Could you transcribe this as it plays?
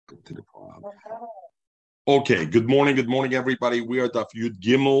Okay, good morning, everybody. We are Daf Yud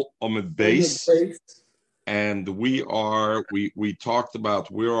Gimel Amud Beis, and we talked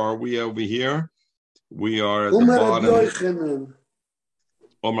about where are we over here? We are at the bottom.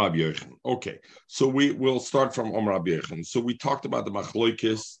 Omer Rabbi Yochanan. Okay, so we will start from Omer Rabbi Yochanan. So we talked about the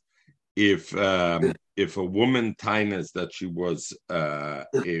machloikis if a woman tainas that she was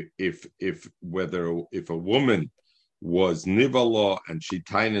if a woman was nivala and she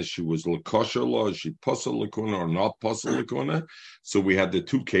tainas she was lekosher law, is she posel lekuna or not posel lekuna? So we had the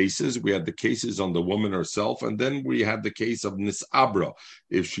two cases. We had the cases on the woman herself, and then we had the case of nisabra,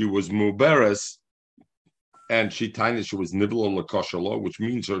 if she was muberes and she tainas she was nivala lekosher law, which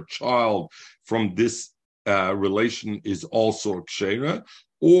means her child from this relation is also kshera.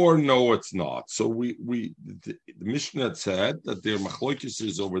 Or no, it's not. So the Mishnah said that their machloikis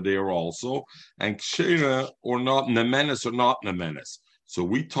is over there also, and kshera or not, nemenes or not nemenes. So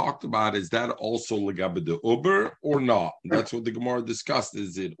we talked about, is that also legabe the uber or not? And that's what the Gemara discussed.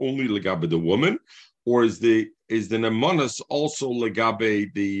 Is it only legabe the woman, or is the nemonis also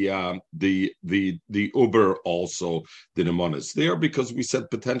legabe the uber also the nemonis there? Because we said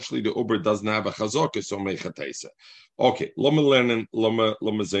potentially the uber doesn't have a chazaka, so mechatesa. Okay, lama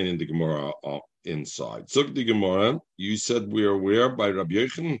zayin in the Gemara inside. So the Gemara, you said we are where by Rabbi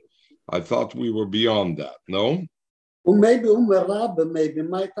Yochanan? I thought we were beyond that. No. Well, maybe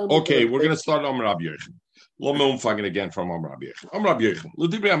my time. Okay, we're going to start on Rabbi Yochanan. Lama umfangen again from Rabbi Yochanan. Rabbi Yochanan,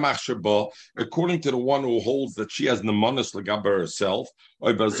 l'divrei machshir ba, according to the one who holds that she has nemanis legabe herself,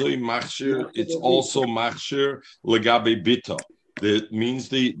 or bazoi machshir, it's also machshir legabe bita. That means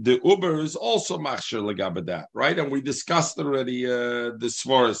the Uber is also machshir legabe that, right? And we discussed already the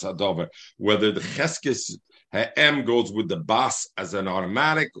svaris hadover, whether the cheskes M goes with the bas as an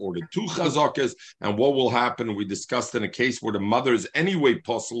automatic or the two chazakas, and what will happen. We discussed in a case where the mother is anyway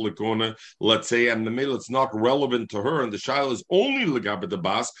posel lekona, let's say, and the male it's not relevant to her, and the child is only legabe the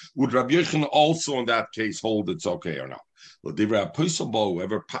bas. Would Rabbi Yochanan also in that case hold it's okay or not? Whoever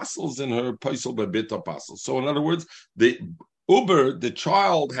pasels in her pasel bebita pasel. So in other words, the Uber, the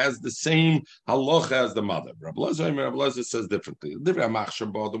child, has the same halacha as the mother. Rabbi Lezer says differently. The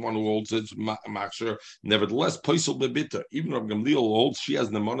one who holds it, machshir, nevertheless, poisel bebita. Even Rabbi Gamliel holds she has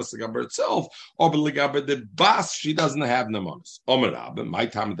nemonis legabe herself, or legabe the bas, she doesn't have nemonis. Omer Rabbi, my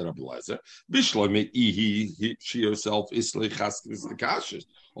time the Rabbi Lezer, bishloime she herself is lechaskis the kashis.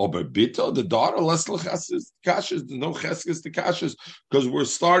 Or bebita, the daughter, less lechaskis the kashis. There's no chaskis the kashis because we're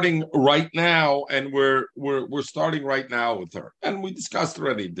starting right now, and we're starting right now with her. And we discussed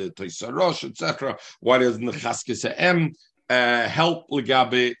already the Teisarosh, etc. Why doesn't the Chaskis M help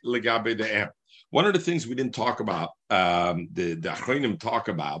legabe the M? One of the things we didn't talk about, the Achronim talk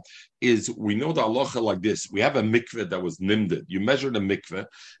about, is we know the halacha like this. We have a mikveh that was nimded. You measure the mikveh,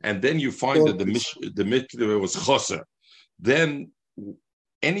 and then you find that the mikveh was choser. Then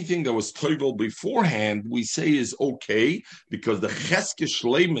anything that was toivel beforehand, we say is okay, because the cheskes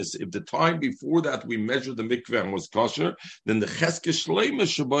shleimus, if the time before that we measured the mikveh and was kosher, then the cheskes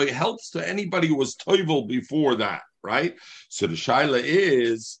shleimus shabai helps to anybody who was toivel before that, right? So the shaila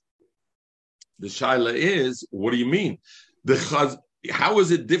is, what do you mean? How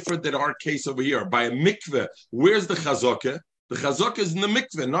is it different than our case over here? By a mikveh, where's the chazakah? The chazak is in the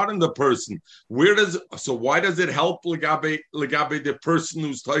mikveh, not in the person. So why does it help legabe the person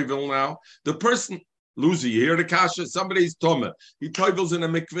who's toivel now? The person, Lucy, you hear the kasha? Somebody's tome. He toivels in a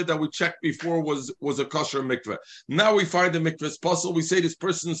mikveh that we checked before was a kosher mikveh. Now we find the mikveh is possible. We say this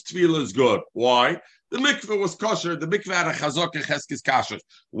person's tefillah is good. Why? The mikveh was kosher. The mikveh had a chazak and cheskes kasher.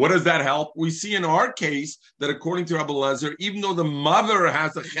 What does that help? We see in our case that according to Rabbi Lezer, even though the mother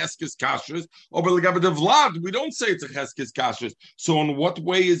has a cheskes kasher, or legabe the vlad, we don't say it's a cheskes kasher. So in what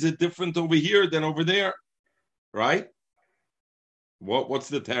way is it different over here than over there? Right? What's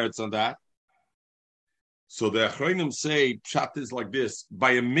the teretz on that? So the Achronim say, pshat is like this,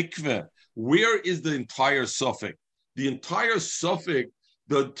 by a mikveh, where is the entire suffix? The entire suffix,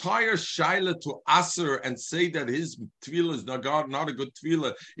 the entire shaila to aser and say that his tefillah is not a good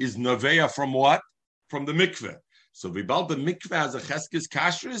tefillah, is naveya from what? From the mikveh. So vibal the mikveh has a cheskes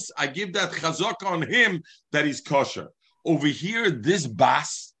kashrus, I give that chazak on him that he's kosher. Over here, this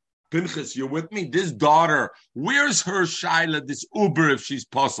bas, Pinchas, you're with me? This daughter, where's her shaila, this uber, if she's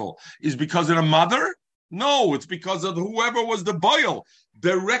puzzle? Is because of the mother? No, it's because of whoever was the boil,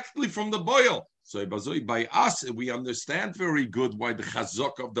 directly from the boil. So by us, we understand very good why the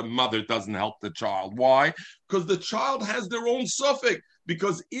chazak of the mother doesn't help the child. Why? Because the child has their own suffix.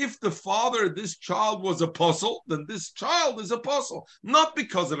 Because if the father, this child was apostle, then this child is apostle. Not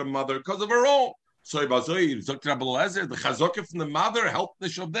because of the mother, because of her own. So the chazaka from the mother helped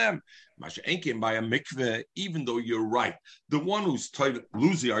nish of them. Masha Enkin by a mikveh, even though you're right. The one who's tied,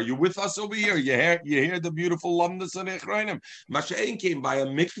 Lucy, are you with us over here? You hear the beautiful lumnus on Echronim. Masha Enkin by a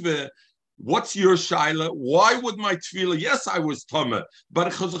mikveh. What's your shaila? Why would my tefillah? Yes, I was tameh,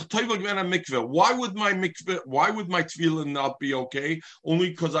 but why would my mikveh? Why would my tefillah not be okay? Only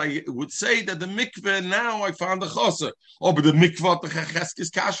because I would say that the mikveh now I found a chasser. Oh, but the mikveh the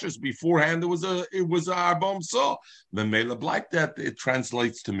cheskes kashrus beforehand it was a arbam saw. Memela like that it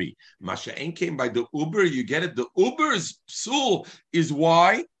translates to me. Masha ain't came by the uber. You get it. The uber's psul is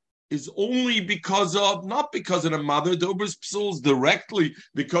why. Is only because of, not because of the mother, the Uber's psuls directly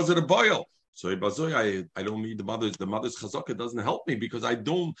because of the boil. So I don't need the mother's chazaka doesn't help me because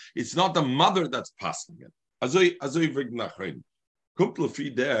it's not the mother that's passing it.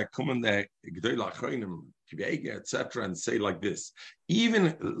 Etc. and say like this.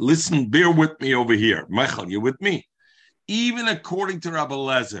 Even, listen, bear with me over here. Michael, you with me? Even according to Rabbi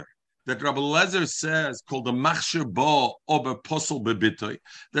Lezer, that Rabbi Lezer says, called the Machshir Ba Ober Posel Bebitoy,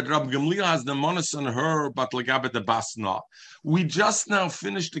 that Rabbi Gamliel has the monos on her, but Lagabe the Basna. We just now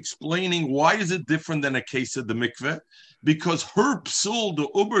finished explaining why is it different than a case of the mikveh, because her psul, the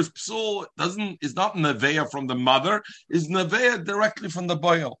Uber's psul, is not neveya from the mother, is neveya directly from the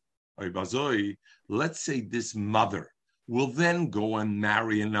boil. Let's say this mother will then go and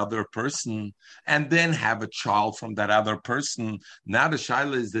marry another person and then have a child from that other person. Now the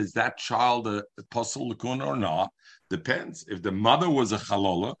shaila is that child a posel l'kun or not? Depends. If the mother was a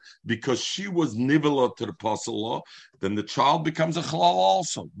chalola, because she was nivela to the posel, then the child becomes a halal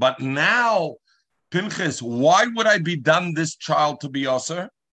also. But now, Pinchas, why would I be done this child to be aser?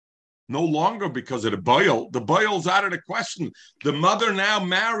 No longer because of the boil. The boil's out of the question. The mother now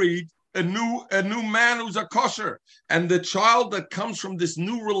married a new man who's a kosher, and the child that comes from this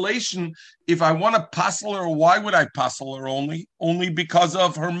new relation. If I want to passel her, why would I passel her only because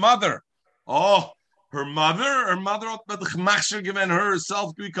of her mother? Oh, her mother given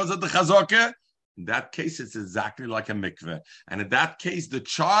herself because of the chazakah. In that case, it's exactly like a mikveh. And in that case, the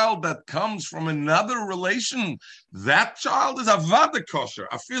child that comes from another relation, that child is a vada kosher,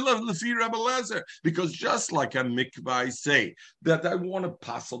 a fila lefi Rebbe Lezer. Because just like a mikveh, I say that I want to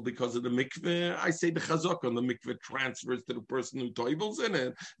passel because of the mikveh, I say the chazakah, and the mikveh transfers to the person who toibles in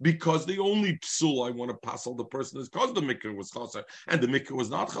it. Because the only psul I want to passel the person is because the mikveh was chaser, and the mikveh was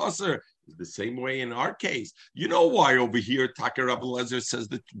not chaser. The same way in our case. You know why over here Taka Rabbi Lezer says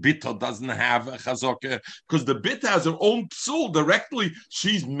that Bita doesn't have a chazaka? Because the Bita has her own psul directly.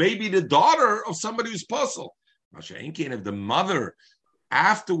 She's maybe the daughter of somebody who's puzzle. If the mother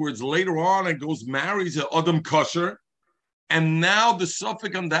afterwards, later on, and goes marries an Adam kosher, and now the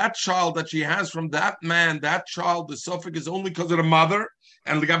suffix on that child that she has from that man, that child, the suffix is only because of the mother,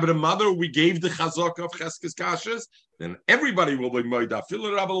 and the mother, we gave the chazaka of cheskes kashes, then everybody will be moida.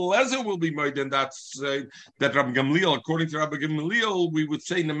 Phil Rabbi Lezer will be moida, and that's that Rabbi Gamliel. According to Rabbi Gamliel, we would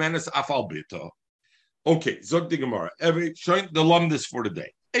say nemenes afal bita. Okay, zog the Gemara. The lumdis for the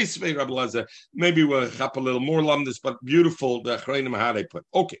day. Maybe we'll have a little more lumdis, but beautiful. The Achreinim how they put.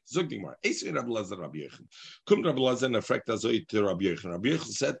 Okay, zog the Gemara. Rabbi Lezer, Rabbi Yechon. Come Rabbi Lezer and affect azoi to Rabbi Yechon. Rabbi Yechon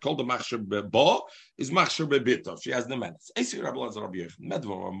said, "Called the machshir ba is machshir bebita." She has the menace. Rabbi Lezer, Rabbi Yechon.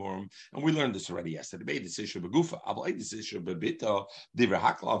 Medvar amorim, and we learned this already yesterday. This issue begufa. Avlay this issue bebita. Diver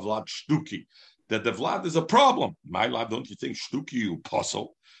hakla vlad shtuki. That the vlad is a problem. My lad, don't you think shtuki you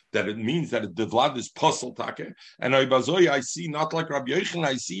puzzle? That it means that the vlad is puzzle take. And I see not like Rabbi Yechon.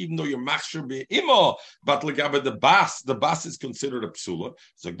 I see even though you're machshir be'ima, but like the bas is considered a psula.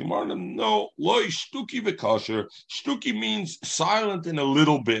 So the Gemara, no, loy shtuki v'kasher. Shtuki means silent in a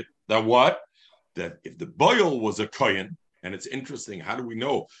little bit. That what? That if the boil was a kohen, and it's interesting, how do we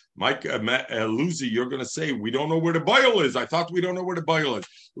know? Mike Lucy, you're going to say, we don't know where the boil is. I thought we don't know where the boil is.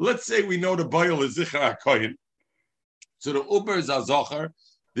 Let's say we know the boil is zichar kohen. So the uber is a zocher.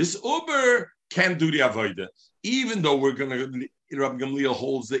 This uber can do the avodah, even though we're going to. Rabbi Gamliel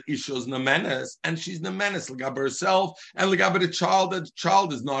holds the isha's nemenes, and she's nemenes l'gab herself and l'gab the child. That the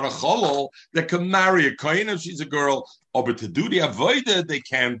child is not a cholol that can marry a kohen if she's a girl. Oh, but to do the avodah, they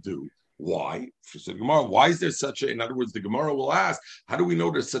can't do. Why? So the Gemara, why is there such a? In other words, the Gemara will ask, how do we know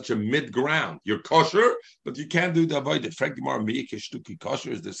there's such a mid ground? You're kosher, but you can't do the avodah. Frank Gemara, miyike shtuki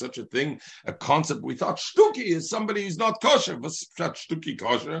kosher. Is there such a thing? A concept we thought shtuki is somebody who's not kosher. What's shtuki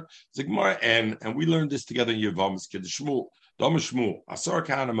kosher? The Gemara, and we learned this together in Yevamos Kid Shmuel. Asar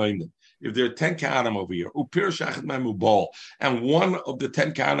Kahanim. If there are 10 Kahanim over here, and one of the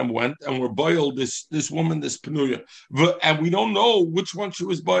 10 Kahanim went and were boiled this woman, this Penuya, and we don't know which one she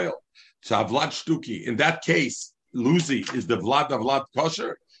was boiled. So Vlad Shtuki, in that case, Lucy is the Vlad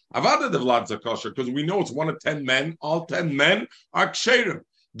kosher. Avada the Vlad's a kosher because we know it's one of 10 men. All 10 men are ksherim.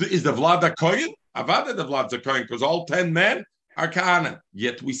 Is the Vlad a kohen? Avada the Vlad's a kohen because all 10 men are kahana.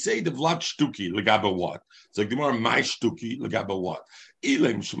 Yet we say the Vlad shtuki legaba what? So the more my shtuki legaba what?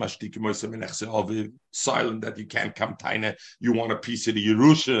 Silent that you can't come taina. You want a piece of the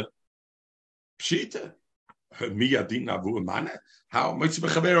Yerusha. Pshita. How is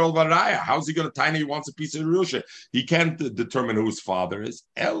he going to tiny? He wants a piece of Yerusha. He can't determine who his father is.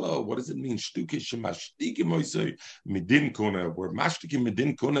 Ella, what does it mean? Midin kuna, we're mashtikim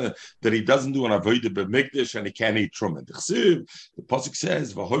midin kuna that he doesn't do an avodah b'mikdash and he can't eat truma. The pasuk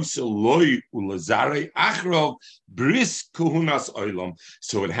says v'hoysel loy ulazare achrov bris kuhunas olam.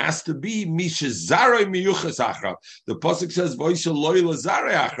 So it has to be mishazare miyuchas achrov. The pasuk says v'hoysel loy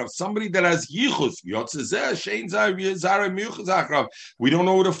ulazare achrov. Somebody that has yichus yotzezeh. We don't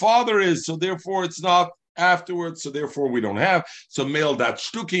know who the father is, so therefore it's not afterwards, so therefore we don't have. So male that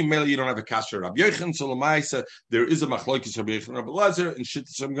shtuki, male you don't have a kasher Rabbi Yochanan. So lamaisa there is a machlokes Rabbi Yochanan Rabbi Elazar and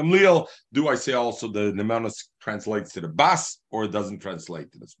Shittas Rabbi Gamliel. Do I say also the Nemanos translates to the bas or it doesn't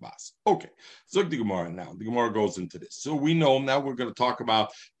translate to the bas? Okay, so the Gemara now. The Gemara goes into this. So we know now we're going to talk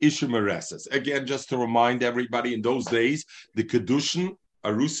about Isha Mereses. Again, just to remind everybody, in those days the kedushin.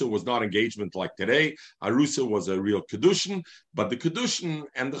 Arusa was not engagement like today. Arusa was a real kedushin, but the kedushin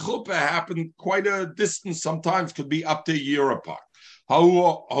and the chuppah happened quite a distance. Sometimes could be up to a year apart. How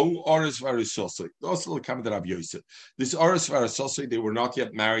Oris Varisosai? Also come to Rabbi Yosef. This Oris Varisosai, they were not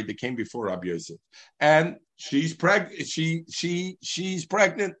yet married. They came before Rabbi Yosef, and she's pregnant. She's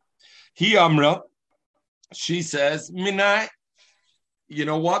pregnant. He Amra. She says, Minai. You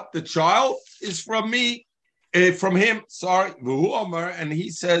know what? The child is from me. From him, sorry, and he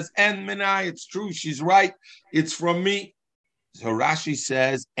says, "En minai." It's true, she's right. It's from me. So Rashi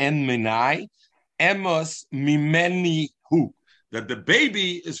says, "En minai, emos mimeni hu." That the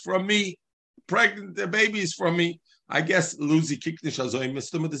baby is from me. Pregnant, the baby is from me. I guess Lucy Kiknish azoy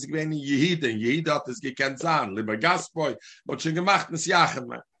mistum des geweni Yehiden. Yehidat is gekenzan lieber Gastboy, but she gemacht nes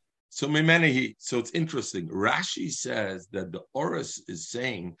Yachem. So it's interesting. Rashi says that the Oris is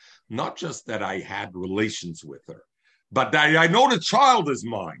saying not just that I had relations with her, but that I know the child is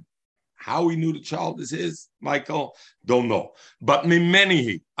mine. How he knew the child is his, Michael, don't know. But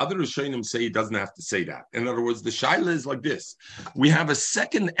mimenihi, other Rishonim say he doesn't have to say that. In other words, the shaila is like this. We have a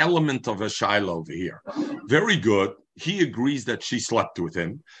second element of a shaila over here. Very good. He agrees that she slept with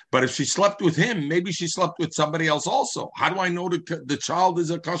him. But if she slept with him, maybe she slept with somebody else also. How do I know the child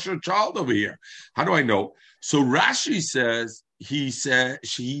is a kosher child over here? How do I know? So Rashi says, he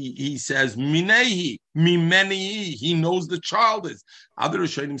says minehi, mimenihi. He knows the child is. Other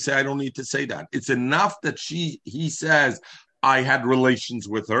Rishonim say I don't need to say that. It's enough that he says I had relations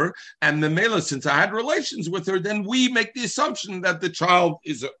with her, and the mela, since I had relations with her, then we make the assumption that the child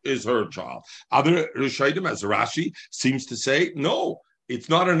is her child. Other Rishonim, as Rashi seems to say, no. It's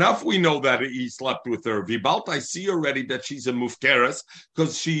not enough. We know that he slept with her. Vibalt, I see already that she's a mufkeres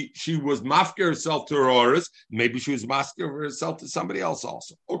because she was mafker herself to her oris. Maybe she was mafker herself to somebody else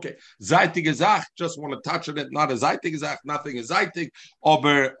also. Okay, zaytig gezach. Just want to touch on it. Not a zaytig gezach. Nothing is zaytig.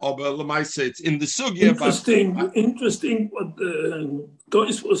 Aber lemaise. It's in the sugya. Interesting. What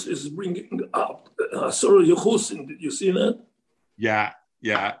Toysfos is bringing up. Sorry, Yechusin. Did you see that? Yeah.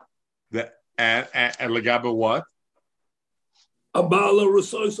 And legaba what? Abala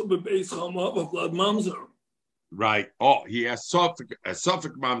Rosois of a base Chama of Vlad Mamzer. Right. Oh, he has Suffolk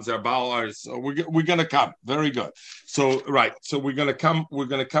Mamzer Abala. So we're gonna come. Very good. So right. So we're gonna come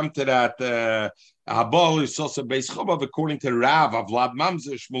to that Abala is also base Chama according to Rav of Vlad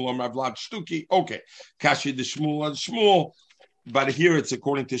Mamzer, Shmuel or Vlad Shtuki. Okay. Kashi the Shmuel and Shmuel. But here it's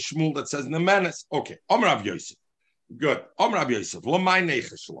according to Shmuel that says Nemenes. Okay. Rav Yosef. Good. Rav Yosef.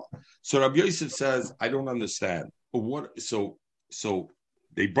 So Rav Yosef says, I don't understand. What so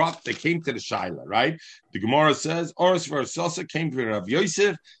they came to the Shaila, right? The Gemara says, Oris Versasa came to Rav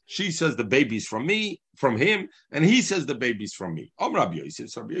Yosef. She says the baby's from him, and he says the baby's from me. Rav Yosef.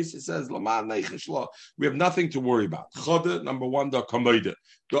 So Rav Yosef says, we have nothing to worry about. Choda, number one, the Kamoida.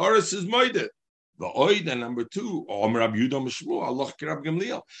 The Oris is Moida. The Oid, and number two, Rabbi Yudam Shmuel, Allah Kirab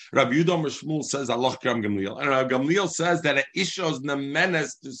Gamliel. Rabbi Yudam Shmuel says Allah Kirab Gamliel. And Rabbi Gamliel says that an Isha is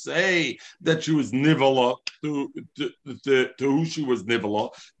Nemenes to say that she was Nivala to who she was Nivala.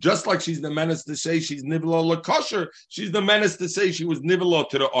 Just like she's Nemenes to say she's Nivala Lakosher, she's Nemenes to say she was Nivala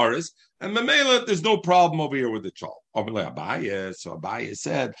to the Aris. And Mamela, there's no problem over here with the child. So Abaye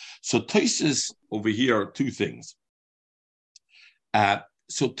said, so Tosis over here are two things.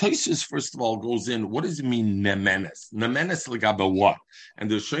 So Tosis, first of all, goes in, what does it mean, nemenes? Nemenes legaba what? And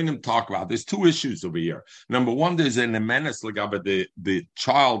the Shonim talk about, there's two issues over here. Number one, there's a nemenes legaba the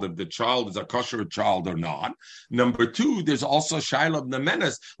child, if the child is a kosher child or not. Number two, there's also shaila of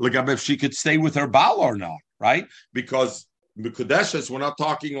nemenes legaba if she could stay with her baal or not, right? Because Mekudeshes, we're not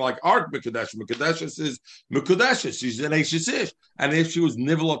talking like Art Mekudesh. Mekudeshes is Mekudeshes. She's an Eishes. And if she was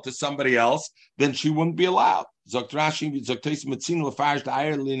nivel to somebody else, then she wouldn't be allowed. Zokt Rashi, Zokt Teis Metzin Lefarsh, the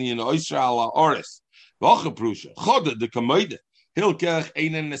Eier Linie in Oisrael, Oris. Woche Prusha, Chode, the Kamoide, Hilkech,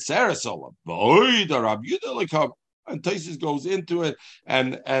 Einen Neseres Olam, Void, or Abuda, like how, and Teis goes into it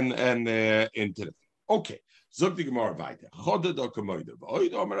and into it. Okay. Zokt the Gemara weiter. Chode, the Kamoide,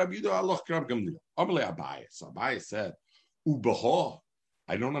 Void, Omer Abuda, Allah Kram Gamliel. Omerle Abayas. Abayas said, Ubaha.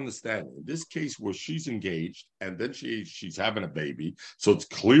 I don't understand. In this case where she's engaged and then she's having a baby, so it's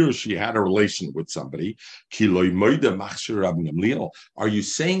clear she had a relation with somebody. Are you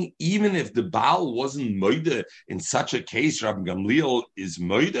saying even if the Baal wasn't moide, in such a case, Rabbi Gamliel is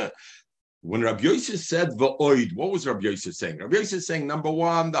moide? When Rabbi Yosef said va'oid, what was Rabbi Yosef saying? Rabbi Yosef is saying, number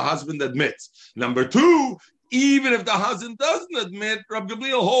one, the husband admits. Number two, even if the husband doesn't admit, Rabbi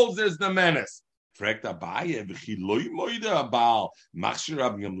Gamliel holds there's the menace. Fragt Abaye, v'chiloi moide abal machshir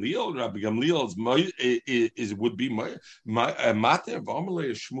Rabbi Gamliel. Rabbi Gamliel is would be mater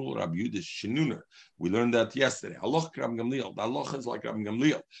v'amalei Shmuel Rabbi Yudas Shinuna. We learned that yesterday. Haloch Rabbi Gamliel. The haloch is like Rabbi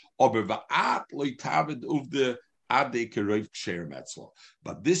Gamliel. Aber va'at loy tavid uvde ade keroiv ksher metzlo.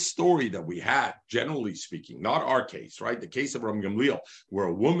 But this story that we had, generally speaking, not our case, right? The case of Rabbi Gamliel, where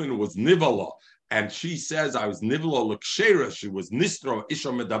a woman was nivala. And she says, I was nivla l'kshera. She was nistra isha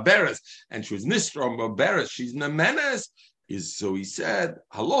medaberes, and she was nistra medaberes. She's nemenes. So he said,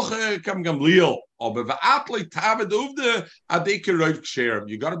 halocha kam gamliel.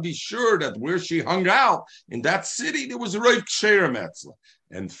 You got to be sure that where she hung out in that city, there was a roiv ksher metzla.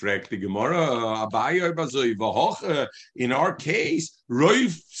 And frek the Gemara, in our case,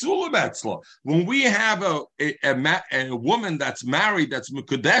 roiv psula metzla. When we have a woman that's married, that's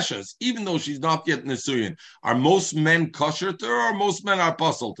mekudeshes, even though she's not yet nesuyin, are most men kosher to her, or most men are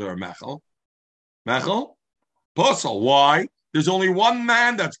puzzle to her? Mechel, puzzle. Why? There's only one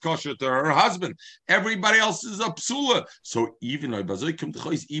man that's kosher to her husband. Everybody else is a psula. So even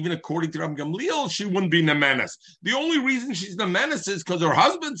according to Rabbi Gamliel, she wouldn't be nemenes. The only reason she's nemenes is because her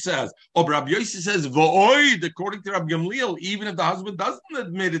husband says. Or Rabbi Yossi says v'oid. According to Rabbi Gamliel, even if the husband doesn't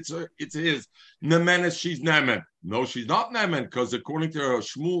admit it's his nemenes, she's nemen. No, she's not nemen, because according to her,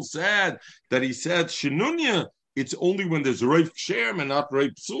 Shmuel said that he said shenunya. It's only when there's roiv ksher and not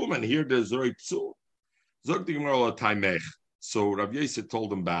roiv psum, and here there's roiv psum. Zog the Gemara taimech. So Rav Yosef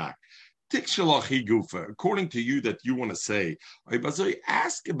told him back, according to you that you want to say,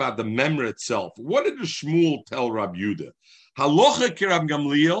 ask about the memra itself. What did the Shmuel tell Rav Yudah? Halocha ki Rav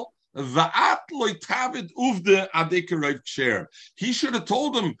Gamliel, va'at loy tavid uvde adekarev ksher. He should have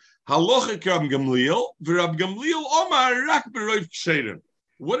told him, Halocha ki Rav Gamliel, v'Rav Gamliel omar rak b'roiv ksherim.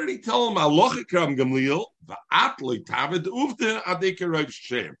 What did he tell him? Halocha ki Rav Gamliel, va'at loy tavid uvde adekarev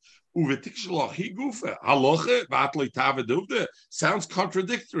ksher. Sounds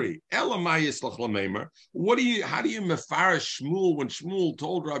contradictory. How do you mefarish Shmuel when Shmuel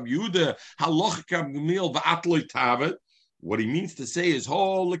told Rabbi Yehuda what he means to say is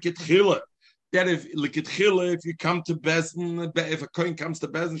that if you come to Bezdin, if a kohen comes to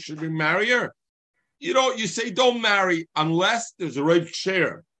Bezdin, should we marry her? You say don't marry unless there's a roiv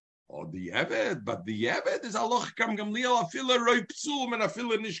ksher. Or the Eved, but the Eved is Allah Kam Gamliel, Afila Roy Psum, and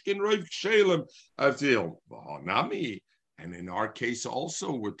Afila Nishkin Roy Kshelem, Afil. Nami. And in our case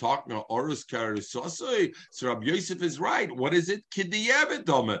also, we're talking about Oris Karisosai. So Rabbi Yosef is right. What is it? Kid Eved,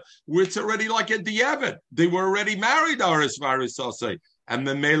 Dome. Where it's already like a Eved. They were already married, Oris Karisosai. And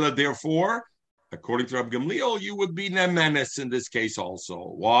the Mela, therefore, according to Rabbi Gamliel, you would be nemenes in this case also.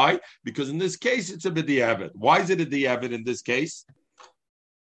 Why? Because in this case, it's a B'di'evet. Why is it a B'di'evet in this case?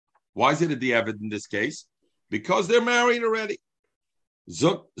 Why is it a di'evet in this case? Because they're married already.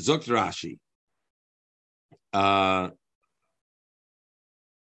 Zuk Rashi.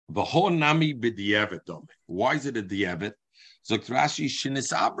 V'honami b'di'evet dome. Why is it a di'evet? Zuk Rashi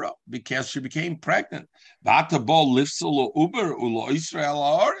shinis abra, because she became pregnant. V'atabol lifsel uber ulo Israel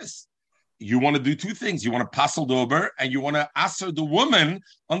ha'aris. You want to do two things. You want to passel the uber, and you want to answer the woman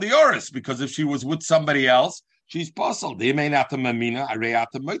on the oris, because if she was with somebody else, she's puzzled. They may not mamina,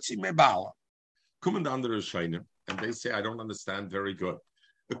 areata moitzi mebala. Coming down to the Rishonim, and they say, I don't understand very good.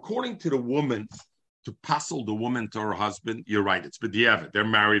 According to the woman, to puzzle the woman to her husband, you're right, it's b'di'evet. They're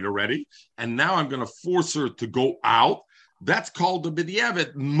married already, and now I'm going to force her to go out. That's called the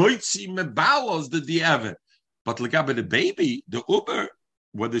b'di'evet. Moitzi mebala is the di'evet. But look at the baby, the uber,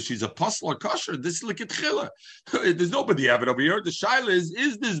 whether she's a apostle or kosher, this is like a tchila. There's nobody have it over here. The shaila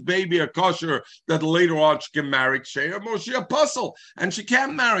is this baby a kosher that later on she can marry ksherim, or she apostle and she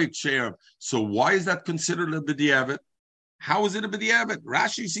can't marry ksherim? So why is that considered a b'diavad? How is it a b'diavad?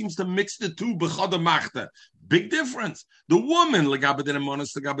 Rashi seems to mix the two. B'chada machta. Big difference. The woman, legabe the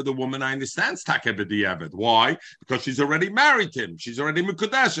nemonis, legabe the woman, I understand, take b'diavad. Why? Because she's already married him. She's already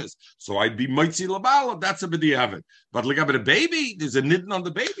mekudeshes. So I'd be mitzi labala. That's a b'diavad. But legabe the baby, there's a nidden on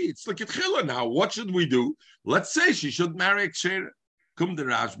the baby. It's like a tchila now. What should we do? Let's say she should marry a ksher. Kum de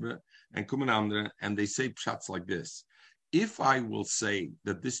Rashba and kum an andre, and they say pshatz like this. If I will say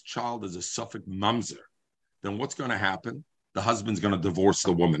that this child is a suffix mamzer, then what's going to happen? The husband's going to divorce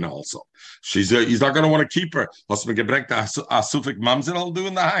the woman also. He's not going to want to keep her. Husband gebrengt a suffix mamzer do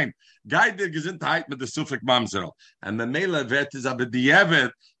in the heim. Guy did gesundheit with the suffix mamzer. And the mele vet is a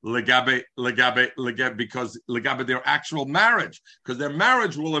b'diavad legabe because legabe their actual marriage, because their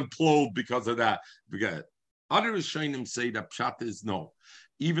marriage will implode because of that. Because other Rishonim say that pshat is no.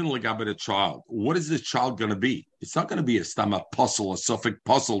 Even legabe the child, what is this child going to be? It's not going to be a stam apostle, a suffix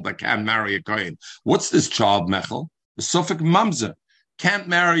apostle that can't marry a kohen. What's this child, Mechel? The suffix mamzer. Can't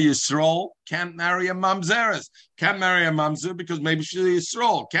marry Yisrael, can't marry a mamzeres. Can't marry a mamzer because maybe she's a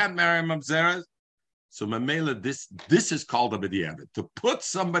Yisrael. Can't marry a mamzeres. So Mamela, this is called a b'diavad. To put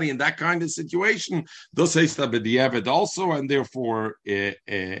somebody in that kind of situation, thus is a b'diavad also, and therefore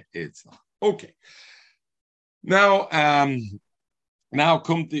it's not. Okay. Now,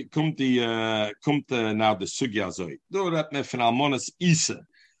 kommt now the sugya zoi. Do that me from Almonas Isa.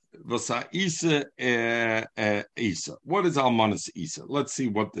 Isa. What is Almonas Isa? Let's see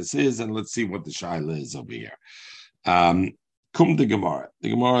what this is, and let's see what the shaila is over here. Kum the Gemara. The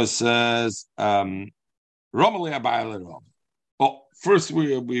Gemara says, Romali Abayla Rob. Oh, first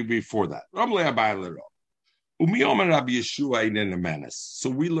we before that. Romali Abayla Rob. Rabbi Yeshua in a menace. So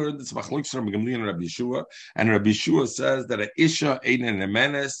we learned this machlokes from Gamliel and Rabbi Yeshua, and Rabbi Yeshua says that an isha ain't in a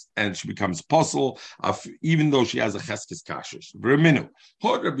menace, and she becomes apostle, even though she has a cheskes kashrus. V'reminu,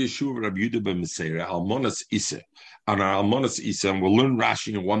 hod Rabbi Yeshua, Rabbi Yudah ben Meseira, almonas isa, and our almonas isa, and we'll learn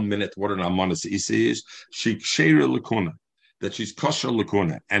Rashi in 1 minute what an almonas isa is. She ksheira lekuna, that she's kosher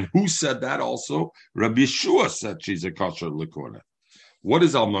lekuna, and who said that also? Rabbi Yeshua said she's a kosher lekuna. What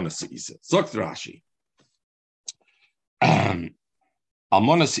is almonas isa? Zokt Rashi.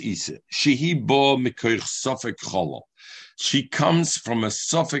 Almonas Isa, shehi bo mikoich sofek cholol. She comes from a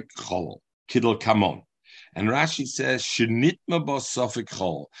sofek cholol, kidel kamon. And Rashi says, shenitma bo sofek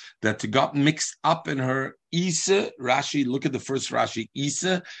cholol, that got mixed up in her Isa. Rashi, look at the first Rashi.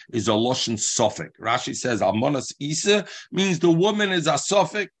 Isa is a loshen sofek. Rashi says, Almonas Isa means the woman is a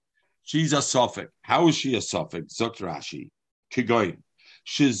sofek. She's a sofek. How is she a sofek? Zot Rashi, kigoyin.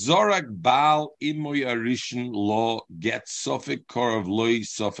 Shezorak Baal Imoy Arishin law gets Sofik Kor of Loy,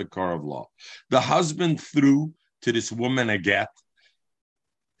 Sofik Kor of law. The husband threw to this woman a get,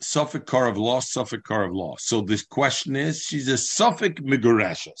 Sofik Kor of law, Sofik Kor of law. So this question is, she's a Sofik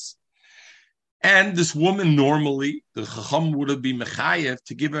Migurashas. And this woman normally, the Chacham would have been Mechayev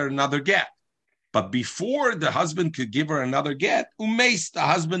to give her another get. But before the husband could give her another get, Umeis, the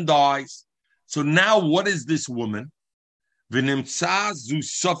husband dies. So now what is this woman? V'nimtza zu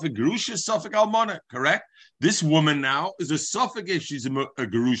sofek gerusha, sofek almana. Correct. This woman now is a sofek if she's a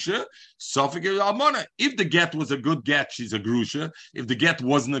gerusha, sofek almana. If the get was a good get, she's a gerusha. If the get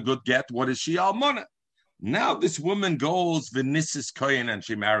wasn't a good get, what is she almana? Now this woman goes v'nisis kohen and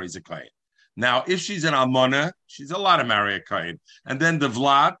she marries a kohen. Now, if she's an almana, she's allowed to marry a kohen, and then the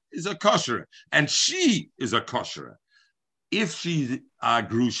vlad is a kosher, and she is a kosher. If she's a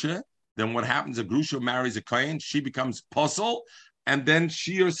gerusha, then what happens? A grusha marries a kohen, she becomes posel, and then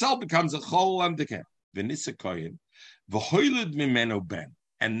she herself becomes a chol amdeken. V'nisa kohen, v'hoiled mimeno ben,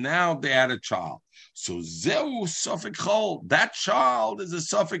 and now they had a child. So zeu sofek chol. That child is a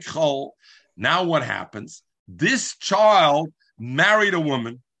sofek chol. Now what happens? This child married a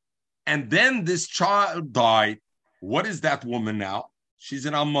woman, and then this child died. What is that woman now? She's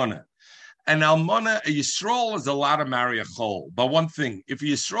an almana. An almana, a Yisrael is allowed to marry a chol. But one thing, if a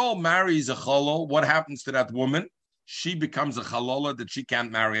Yisrael marries a cholol, what happens to that woman? She becomes a chalola that she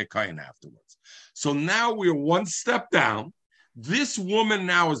can't marry a kohen afterwards. So now we're one step down. This woman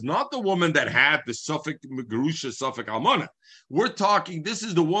now is not the woman that had the Suffolk Gerusha, Suffolk Almana. We're talking, this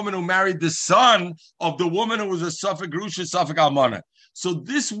is the woman who married the son of the woman who was a Suffolk Gerusha, Suffolk Almana. So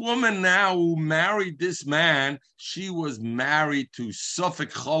this woman now who married this man, she was married to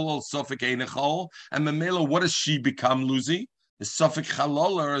Suffolk Cholol, Suffolk Einechol, and Mamela, what does she become, Lucy? A Suffolk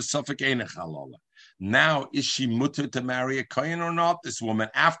Chalola or a Suffolk Einechalola? Now, is she mutter to marry a kohen or not? This woman,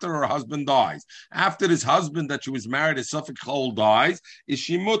 after her husband dies, after this husband that she was married, a Suffolk Chol dies, is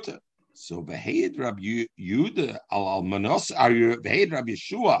she mutter? So Beheid Rabbi Yehuda al Almanos, are you Beheid Rabbi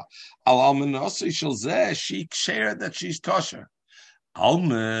Yeshua al Almanos shel zeh? She shared that she's kosher.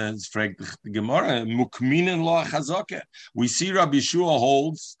 Almas, fragt the Gemara, mukminen lo chazaka. We see Rabbi Yeshua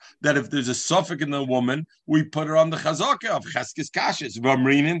holds that if there's a suffix in the woman, we put her on the chazaka of cheskes kashes.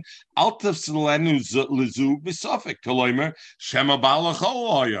 V'amrinin altaf selenu lezu b'suffix koloimer shema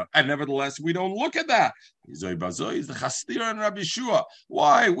ba'alachol. And nevertheless, we don't look at that. Is the chastira and Rabbi Yeshua.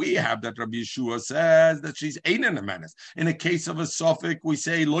 Why? We have that Rabbi Yeshua says that she's ein in a menace. In a case of a suffix, we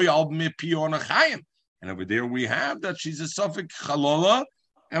say lo yalb mi pion achayim. And over there we have that she's a suffix chalola,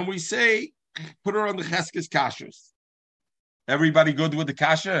 and we say, put her on the cheskes kashers. Everybody good with the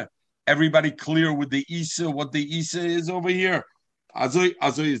kasha? Everybody clear with the isa, what the isa is over here? Azoy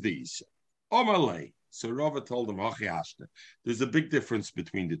is the isa. Omalei. So Rava told him, there's a big difference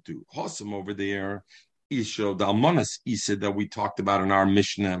between the two. Hossam over there, isha, the almanas isa that we talked about in our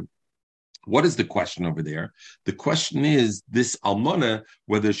Mishnah. What is the question over there? The question is this almana,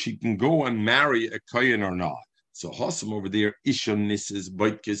 whether she can go and marry a kohen or not. So Hossam over there, isha nisas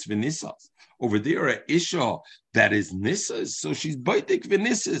baitkis v'nisas. Over there, a isha that is nisas, so she's baitik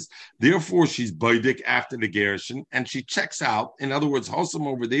v'nisas. Therefore, she's baitik after the gershon, and she checks out. In other words, Hossam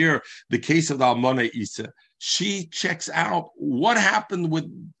over there, the case of the almana isa, she checks out what happened with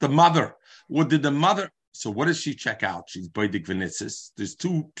the mother. What did the mother? So what does she check out? She's baidik v'nitzis. There's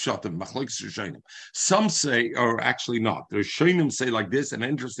two pshatim, machlokes rishonim. Some say, or actually not. The rishonim say like this, and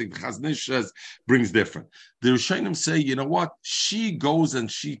interesting, the Chazon Ish says, brings different. The rishonim say, you know what? She goes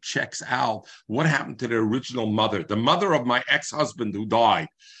and she checks out what happened to the original mother, the mother of my ex-husband who died.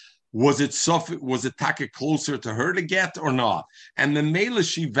 Was it taka closer to her to get or not? And the Mela,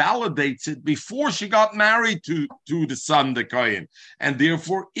 she validates it before she got married to the son, the Kohen. And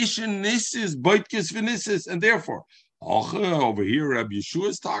therefore, Ishin Nisis, Baitkis Vinisis, and therefore, over here, Rabbi Yeshua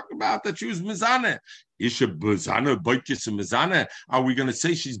is talking about that she was Mizana. Isha Mizana, Baitkis and Mizana. Are we going to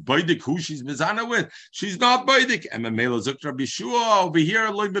say she's Baidik, who she's Mizana with? She's not Baidik. And the Mela Zuk Rabbi Yeshua over here,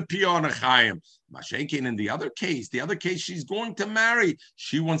 Loi B'Piyah Nechayim. Mashenkin, in the other case, she's going to marry.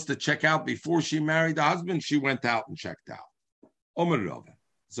 She wants to check out before she married the husband. She went out and checked out. Omer Rava.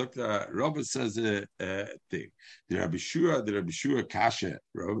 Rava says a thing. The Rabbi Shua Kasha.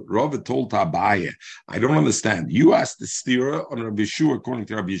 Rava told Abaye, I don't understand. You asked the stira on Rabbi Shua according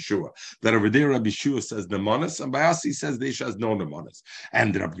to Rabbi Shua. That over there Rabbi Shua says the monas, and Bayasi says the Isha has no the monas.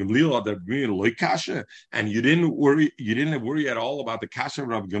 And Rabbi Gamliel, the Loy Kasha, and you didn't worry at all about the Kasha of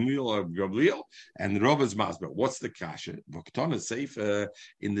Rabbi Gamliel or Rabbi Gamliel. And Rava's masber. What's the Kasha? Boktana Sefer,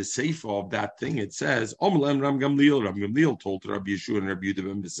 in the Sefer of that thing, it says, Omlem Rabbi Gamliel. Rabbi Gamliel told Rabbi Shua and Rabbi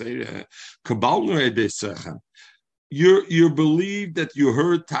Yehuda you believe that you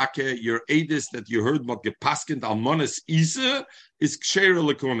heard Take, your edis that you heard what gepaskint almonas Isa is ksher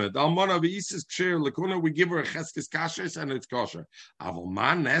lekuna. The almona of Isa is ksher lekuna. We give her a cheskes kashes and it's kosher. Aval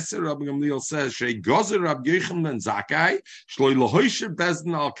man neser Rabbi Gamliel says she gozer Rabbi Yochanan ben Zakkai shloi lohoysher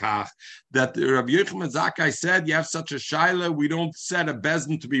bezdin al kach, that Rabbi Yochanan ben Zakkai said you have such a shaila, we don't set a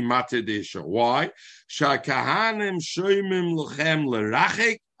bezdin to be mated isha. Why? Shakahanim shoymim lochem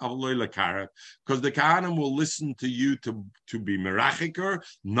lerachik. Because the Kahanim will listen to you to be merachiker,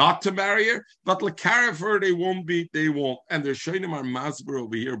 not to marry her, but lekarev her they won't. And they're showing him our masber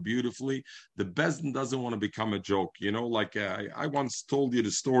over here beautifully. The Bezdin doesn't want to become a joke, like I once told you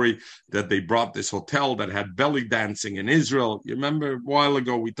the story that they brought this hotel that had belly dancing in Israel. You remember a while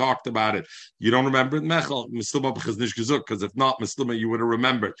ago we talked about it. You don't remember it, Mechel? Because if not, Mistuma, you would have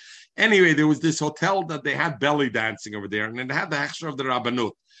remembered. Anyway, there was this hotel that they had belly dancing over there, and it had the hechsher of the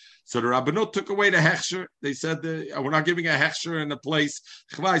Rabbanut. So the Rabbanut took away the hechsher. They said, we're not giving a hechsher in a place.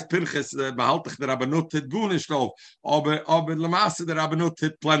 Chvais Pinchas, behaltich the Rabbanut hit gunish of, aber lemase the Rabbanut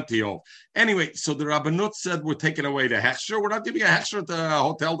hit plenty of. Anyway, so the Rabbanut said, we're taking away the hechsher. We're not giving a hechsher to a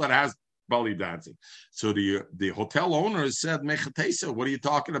hotel that has belly dancing. So the hotel owner said, Mechatesa, what are you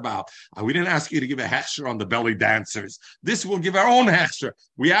talking about? We didn't ask you to give a hechsher on the belly dancers. This will give our own hechsher.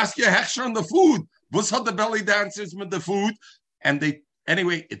 We ask you a hechsher on the food. What's the belly dancers with the food? And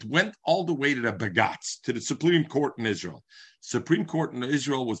anyway, it went all the way to the Bagatz, to the Supreme Court in Israel. Supreme Court in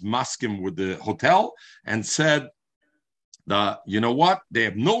Israel was maskim with the hotel and said, you know what? They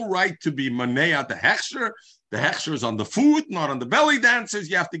have no right to be manea the hechsher. The hechsher is on the food, not on the belly dancers.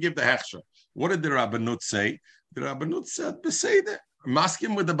 You have to give the hechsher. What did the Rabbanut say? The Rabbanut said, Beseder,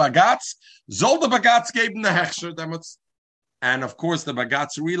 maskim with the Bagatz. Zol the Bagatz gave them the hechsher. And of course, the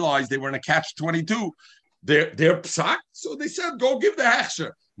Bagatz realized they were in a catch-22. their psak. So they said, go give the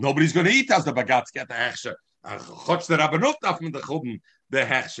hechsher. Nobody's going to eat as the bagatz get the hechsher. Chotz the rabbanut darf mit the chubben the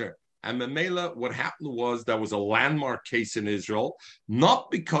hechsher. And Memela, what happened was there was a landmark case in Israel,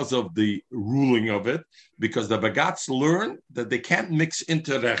 not because of the ruling of it, because the bagatz learned that they can't mix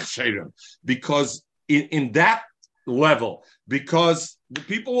into the hechsherim, because in that level, because the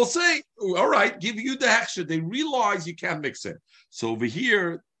people will say, all right, give you the hechsher. They realize you can't mix it. So over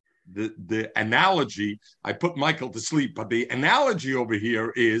here, the analogy, I put Michael to sleep, but the analogy over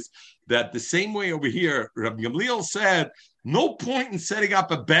here is that the same way over here, Rabbi Gamliel said, no point in setting up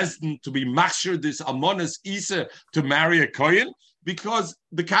a bezdin to be machshir this Almonas Isa to marry a kohen, because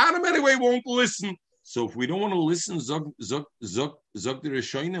the Kohanim anyway won't listen. So if we don't want to listen, Zog the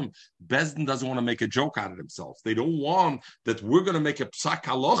Rishonim, Bezdin doesn't want to make a joke out of themselves. They don't want that we're going to make a psak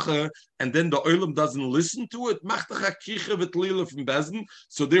halacha and then the olam doesn't listen to it. From Bezdin,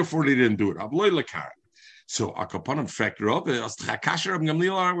 so therefore they didn't do it. So Akapanim factor up as Chakasher of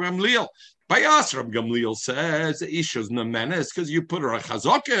Gamliel. By us, Rab Gamliel says the issue's nemenes because you put her a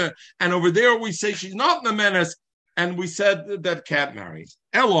chazaka, and over there we say she's not nemenes. And we said that can't marry.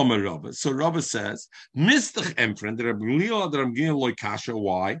 Elom Rabba. So Rabba says, Mistach Emfren, the Rabbi Gamliel Loikasha,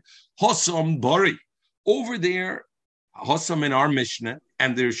 why? Hossam Bari. Over there, Hossam in our Mishnah,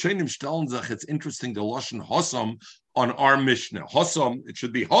 and the Rishonim stellen sich, it's interesting, the Lashon Hossam on our Mishnah. Hossam, it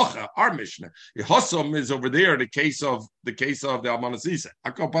should be Hocha, our Mishnah. Hossam is over there, the case of the Almanas Isa.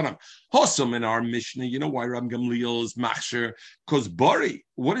 Hossam in our Mishnah, you know why Ram Gamliel is machsher? Because Bari,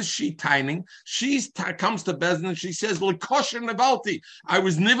 what is she tining? She comes to Bezdin and she says, Lekosher Nevalti. I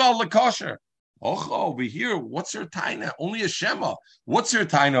was Nival Lekosher. Over here, what's her taina? Only a Shema. What's her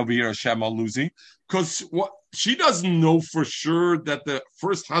taina over here, a Shema, Lucy? Because what she doesn't know for sure that the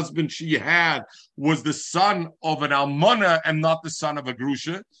first husband she had was the son of an almana and not the son of a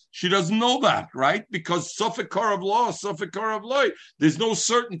grusha. She doesn't know that, right? Because Suffolk of law, there's no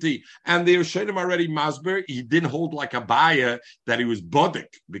certainty. And the Yoshedim already masber, he didn't hold like Abaya that he was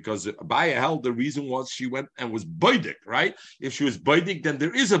bodik, because Abaya held the reason was she went and was bodik, right? If she was bodik, then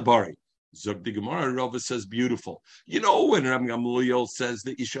there is a bari. Zog the Gemara, Rava says, beautiful. You know, when Ram Gamliel says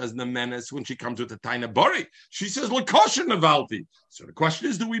the Isha is Nemenes, when she comes with the Taina Bari, she says, Lakosha Navalti. So the question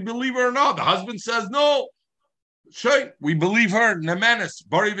is, do we believe her or not? The husband says, no. Sure, we believe her, Nemenes,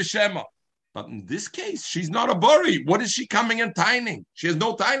 Bari Vishema. But in this case, she's not a Bari. What is she coming and tining? She has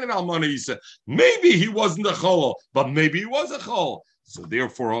no tain in Almana Isa. Maybe he wasn't a Chol, but maybe he was a Chol. So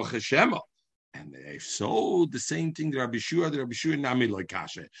therefore, Al Cheshema. And if so, the same thing, the Rabbi Shua Nami like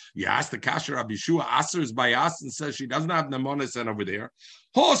Kasha. You ask the Kasha, Rabbi Shua, Aser is by us and says she doesn't have Nemonis and over there.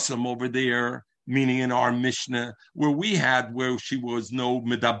 Hosam over there, meaning in our Mishnah, where she was no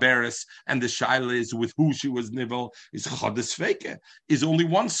Medaberis, and the Shaila is with who she was Nivel, is Chodes Feke, is only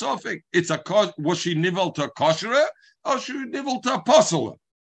one suffix. It's was she Nivel to a Kosher or she Nivel to a Apostle?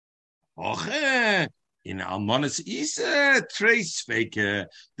 Okay. In Almanas Isa, trace fake.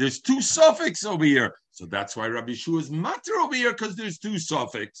 There's two suffixes over here. So that's why Rabbi Shua is matter over here, because there's two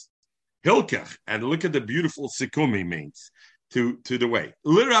suffixes. Hilkach. And look at the beautiful sikumi means to the way.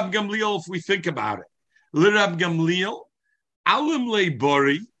 Lirab Gamliel, if we think about it. Lirab Gamliel, Alim le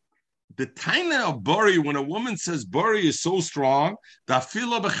Bori. The taina of Bori, when a woman says Bori is so strong,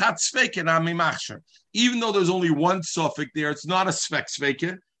 even though there's only one suffix there, it's not a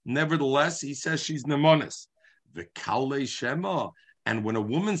svek. Nevertheless, he says she's nemonis. The kaule shema, and when a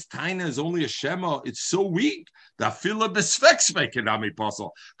woman's taina is only a shema, it's so weak that fila besvek nami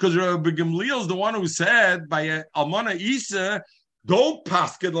apostle. Because Rabbi Gamliel is the one who said by almana Isa, don't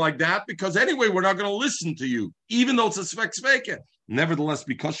pask it like that, because anyway we're not going to listen to you, even though it's a svek. Nevertheless,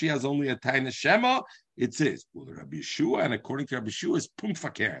 because she has only a taina shema, it says well, Rabbi Yeshua, and according to Rabbi Yeshua, is pum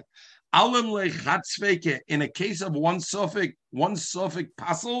fakert. In a case of one suffix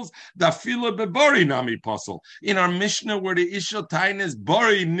pasels, the fila bebari nami pasel. In our Mishnah, where the Isha tain is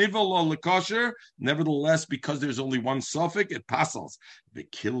bari nivel or lekosher, nevertheless, because there's only one suffix, it pasels. The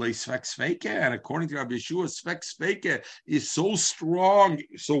kille svek, and according to Rabbi Yeshua, svek is so strong,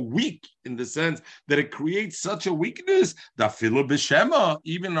 so weak in the sense that it creates such a weakness. The fila b'shema,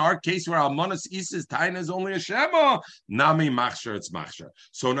 even in our case where almanas Isa's tain is only a shema, nami machsher, it's machsher.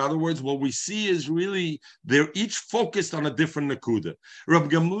 So in other words, what we see is really they're each focused on a different nakuda. Rabbi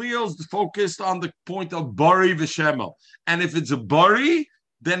Gamliel's focused on the point of bari v'shema, and if it's a bari,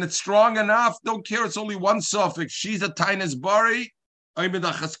 then it's strong enough. Don't care, it's only one suffix. She's a tainas bari,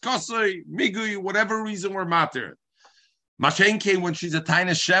 whatever reason we're matter. Mashenke, when she's a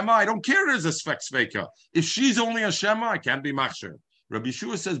tainas shema, I don't care there's a svek sveka. If she's only a shema, I can't be machsher. Rabbi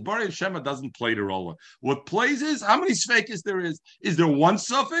Yeshua says Bari Shema doesn't play the role. What plays is how many sfekes there is. Is there one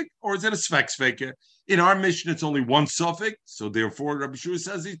suffix or is it a svek? In our mission, it's only one suffix, so therefore Rabbi Yeshua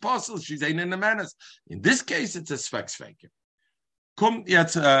says he's possible. She's ain't in the manas. In this case, it's a svek. Come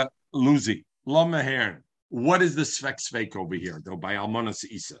yet, Luzi, Lama Heron. What is the svek over here, though, by Almanas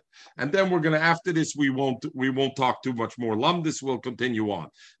Isa? And then we're going to, after this, we won't talk too much more. This will continue on,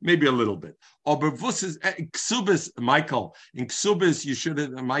 maybe a little bit. Aber was is Ksubis, Michael? In Ksubis, you should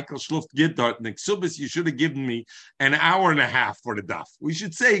have, Michael Schluft Gittart, in Ksubis, you should have given me an hour and a half for the daf. We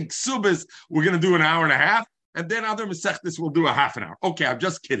should say in Ksubis, we're going to do an hour and a half, and then other Masechtas will do a half an hour. Okay, I'm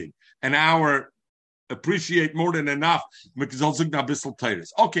just kidding. An hour. Appreciate more than enough because I'll zugna bissel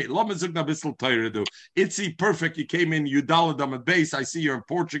tyrus. Okay, let me zugna bissel tyrus do. Itzi perfect. You came in Udaladam at base. I see you're in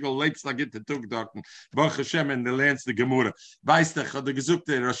Portugal. Leibs like it to Tugdarten. Baruch Hashem and the lands the Gemura. Weißt du, the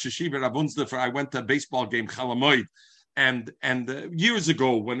gezukte Rosh Hashiva Rabunzdefer. I went to a baseball game Chalamoid. And years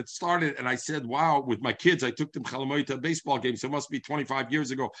ago when it started, and I said, wow, with my kids, I took them Chalamoy to a baseball game, so it must be 25 years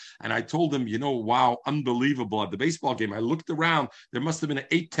ago. And I told them, wow, unbelievable. At the baseball game, I looked around, there must have been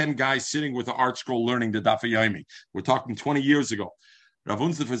 8-10 guys sitting with the art scroll learning the Daf Yomi. We're talking 20 years ago.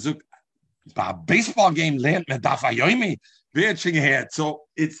 Ravunza Fazuk, baseball game lernt mit Daf Yomi. So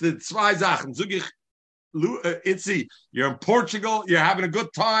it's the zwei Sachen. Itzi, you're in Portugal, you're having a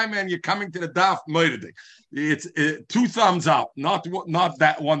good time, and you're coming to the daf moededik. It's 2 thumbs up, not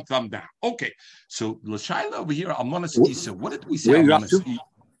that 1 thumb down. Okay, so L'Shaila over here, Almanas Isa. What did we say? Almanas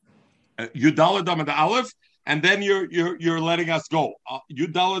Yudaladam and the Aleph, and then you're letting us go.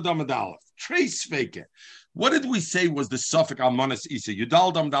 Yudaladam and the Aleph. Trace fake it. What did we say was the suffix Almanas Isa?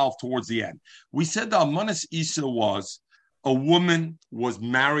 Yudaladam and the Aleph towards the end. We said the Almanas Isa was a woman was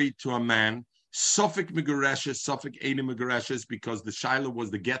married to a man. Suffolk Megareshes, Suffolk Einim Megareshes, because the Shaila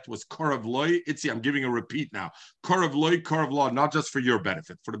was the get was Korav Loy. I'm giving a repeat now. Korav Loy, Korav Law, not just for your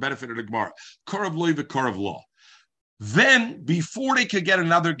benefit, for the benefit of the Gemara. Korav Loy, the Korav Law. Then, before they could get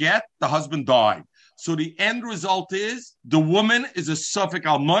another get, the husband died. So the end result is the woman is a Suffolk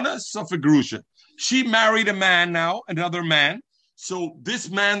Almana, Suffolk Grusha. She married a man now, another man. So this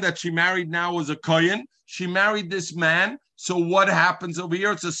man that she married now was a Kohen. She married this man. So what happens over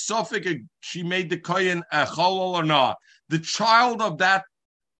here? It's a suffix. She made the kohen a cholol or not. The child of that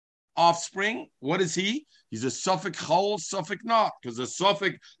offspring, what is he? He's a suffix chol, suffix not. Because a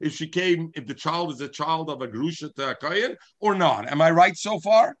suffix, if the child is a child of a grusha to a kohen or not. Am I right so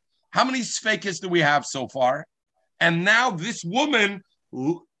far? How many sfekis do we have so far? And now this woman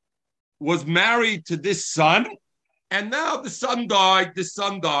was married to this son. And now the son died,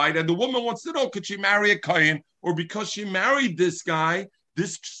 and the woman wants to know, could she marry a kohen? Or because she married this guy,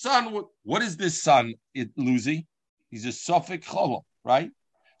 this son, what is this son, Luzi? He's a suffix cholol, right?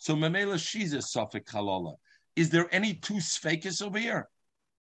 So Mamela, she's a suffix chalola. Is there any 2 sfekis over here?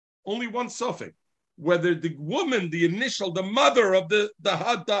 Only 1 suffix. Whether the woman, the mother of the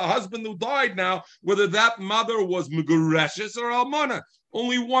husband who died now, whether that mother was Megureshes or Almana.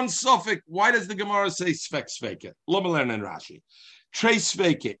 Only 1 suffix. Why does the Gemara say svek? Lomelan and Rashi. Trey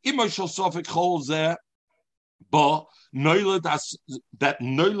sveke. Emotional suffix holds there. But noilad that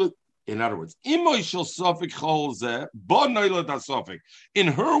noilad. In other words, emotional suffix holds there. But noilad that suffix. In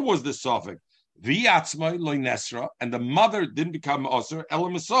her was the suffix. V'yatzmai loy nesra, and the mother didn't become usher.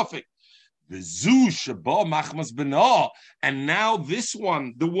 Elam suffix. And now this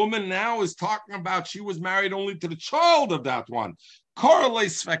one, the woman now is talking about she was married only to the child of that one. Korale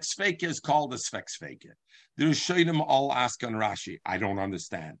Svek is called a Svek. The Rishonim all ask on Rashi. I don't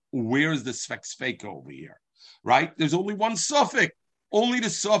understand. Where is the Svek over here? Right? There's only 1 suffix. Only the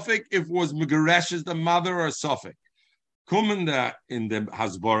suffix if it was Megaresh is the mother or a suffix. Come in the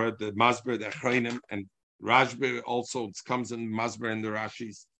Hasbara, the Masber, the Echreinim, and Rashbi also comes in Masber and the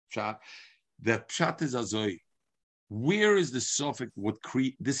Rashi's chat. The pshat is azoi. Where is the suffix?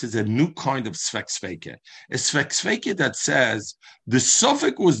 This is a new kind of svek. A svek that says the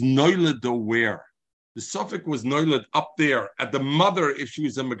suffix was noiled where? The suffix was noiled up there at the mother if she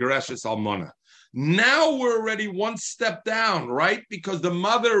was a megareshes almana. Now we're already 1 step down, right? Because the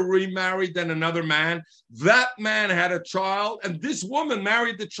mother remarried then another man. That man had a child, and this woman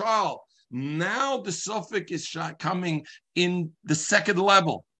married the child. Now the suffix is coming in the 2nd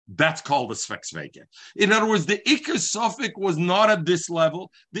level. That's called a svek. In other words, the ikar suffix was not at this level.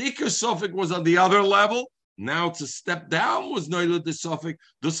 The ikar suffix was on the other level. Now it's a step down. Was noiled the suffix.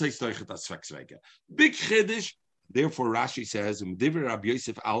 This says svek. Big chiddush. Therefore, Rashi says, "Rabbi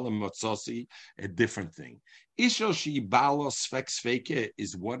Yosef alam motzasi," a different thing. Isha she balos feke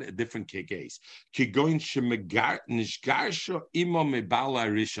is what a different case. Kigoin shemegar nishgarsha ima me bala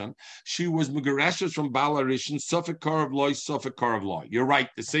rishon. She was megarashas from bala rishon. Suffolk karav loy, Suffolk karav loy. You're right,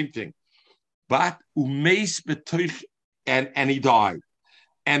 the same thing. But umeis betoich and he died.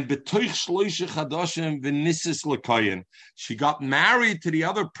 And betoich shloisha chadashim v'nisis l'koyin. She got married to the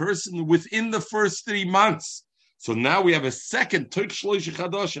other person within the first 3 months. So now we have a second toich shloisha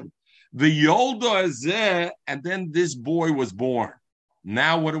chadashim. The Yolda Azeh, and then this boy was born.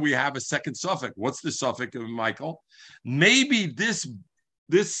 Now, what do we have? A second suffix. What's the suffix of Michael? Maybe this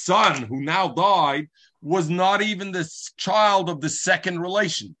son who now died was not even the child of the second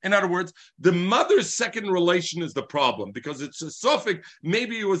relation. In other words, the mother's second relation is the problem because it's a suffix.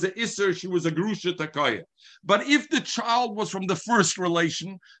 Maybe it was an Isser, she was a Grusha Takaya. But if the child was from the first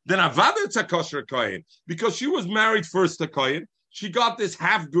relation, then Avada Takosher Kayan, because she was married first to Kayan. She got this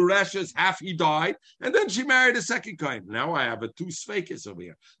half Gureshes, half he died, and then she married a second kind. Now I have a two Sfeikis over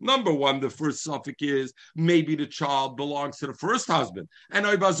here. Number one, the first suffix is maybe the child belongs to the first husband, and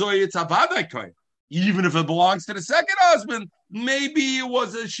Oibazoy it's Avadai kind. Even if it belongs to the second husband, maybe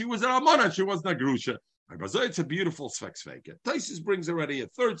she was an Amana, she wasn't a Grusha. Oibazoy it's a beautiful Sfeik. Taisus brings already a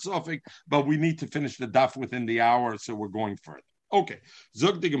third suffix, but we need to finish the daf within the hour, so we're going further. Okay,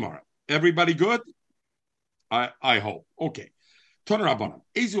 Zog the Gemara. Everybody good? I hope. Okay. What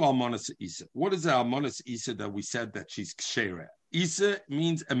is the Almanas Isa that we said that she's Kshera? Isa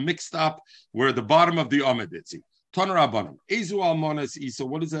means a mixed up where the bottom of the Amid is. Toner Abanam. Ezu Almanas Isa.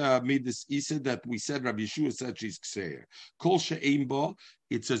 What is this Isa that we said Rabbi Yeshua said she's Kshera? Kol She'emba.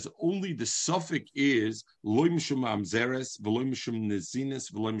 It says only the suffix is Loy Mishum Amzeres, Veloy Mishum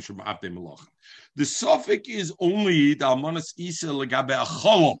Nezines, Veloy Mishum Abde Melach. The suffix is only the Almanas Isa legabe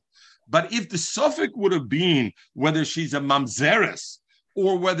acholom. But if the suffix would have been whether she's a mamzeres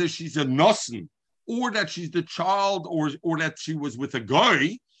or whether she's a nosen or that she's the child or that she was with a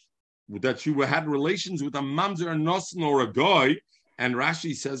guy, that she had relations with a mamzer, a nosen, or a guy, and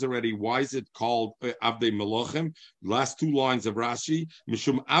Rashi says already, why is it called Avdei Melochem? Last two lines of Rashi,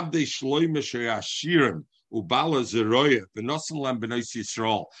 Mishum Avdei Shloi Mesheashirim. Ubala Zeroya, Benosan Lam Benois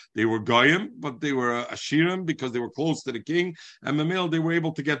Yisrael. They were Goyim, but they were Ashirim because they were close to the king, and Mamil, they were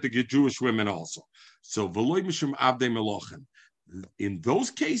able to get the Jewish women also. So Veloy Mishum Avdei Melochem. In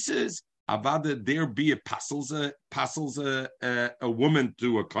those cases, Avada there be a passels a woman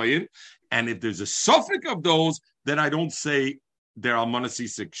to a kohen, and if there's a suffix of those, then I don't say they're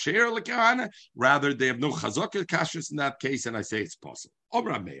almanasisik share lekahana. Rather, they have no chazaka kashrus in that case, and I say it's possible.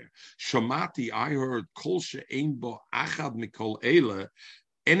 Obra Meir, Shomati, I heard kol she'ein bo achad mikol eila,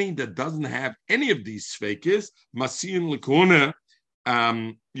 any that doesn't have any of these sfeikis, masiyin lekona,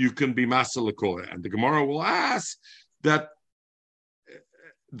 you can be masa lekona. And the Gemara will ask that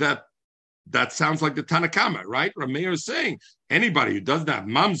sounds like the Tanakama, right? Rameir is saying anybody who doesn't have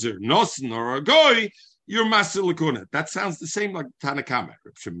mamzer, nosen, or a goy, you're masa lekona. That sounds the same like Tanakama.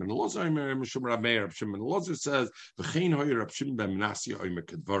 Reb Shimon ben Elazar says, "V'chein hoyer Reb Shimon ben Menasya oimer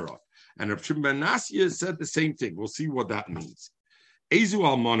kedvarav," and Reb Shimon ben Menasya said the same thing. We'll see what that means. Ezu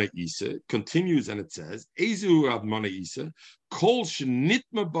almana isa continues and it says, "Ezu almana isa kol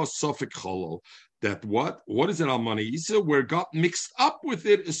shenitma ba sofik cholol." That what is an almana isa? Where got mixed up with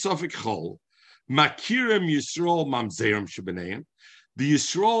it is sofik chol. Makirem Yisrael mamzerim shebeneim. The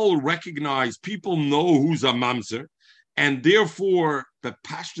Yisrael recognize, people know who's a mamzer, and therefore the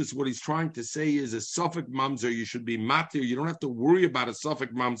pashtus, what he's trying to say is a suffix mamzer, you should be matir. You don't have to worry about a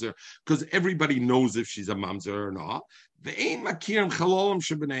suffix mamzer because everybody knows if she's a mamzer or not.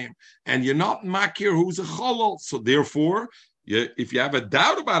 And you're not makir who's a cholol. So therefore, if you have a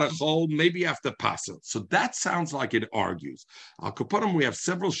doubt about a chol, maybe you have to pass it. So that sounds like it argues. Al Kapanim, we have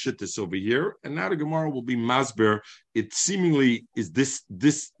several shittas over here, and now the Gemara will be masber. It seemingly is this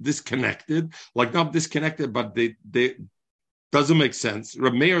disconnected, like not disconnected, but they doesn't make sense.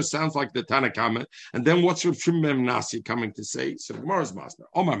 Reb Meir sounds like the Tanakama, and then what's Reb Shimon ben Nasi coming to say? So Gemara's masber.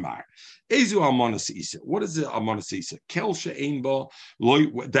 Omar Mar, Ezu almanas isa. What is the almanas isa? Kel she'ein bo loy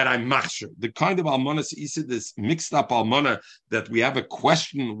that I machsher. The kind of almanas isa, this mixed up almana that we have a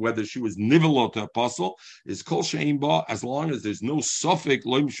question whether she was nivelot to apostle, is kol she'ein bo, as long as there's no suffix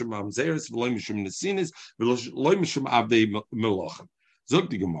loy mishum amzeres, loy mishum nesinis, loy mishum avdei melochem. Zog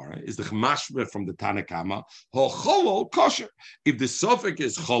the Gemara is the Chmashbe from the Tanakama. Cholol kosher. If the suffix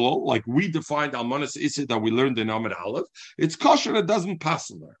is cholol, like we defined almanas isa that we learned in Amid Aleph, it's kosher. It doesn't pass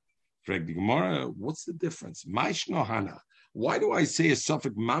in there. Frag the Gemara, what's the difference? Ma'ishno hana. Why do I say a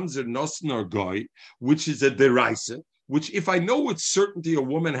suffix mamzer nosen or goy, which is a deraisa? Which, if I know with certainty a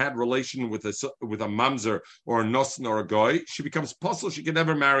woman had relation with a mamzer or a nosen or a goy, she becomes puzzle. She can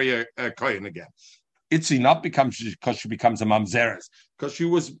never marry a kohen again. Itzi not becomes because she becomes a mamzeres, because she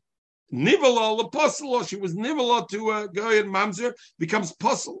was nivala l'puzzle, she was nivala to a guy in mamzer, becomes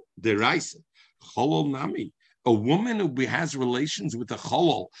puzzle deraisa cholol nami. A woman who has relations with a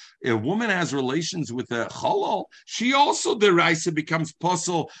cholol, a woman has relations with a cholol, she also deraisa becomes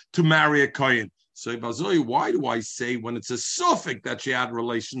puzzle to marry a kohen. So, why do I say when it's a suffix that she had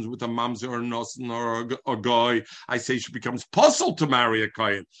relations with a mamzer or nosen or a guy, I say she becomes puzzled to marry a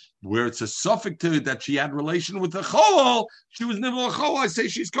kohen? Where it's a suffix to that she had relation with a cholol, she was never a cholol, I say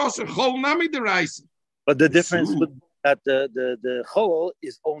she's kosher. Chol nami deraisa. But the difference with that the cholol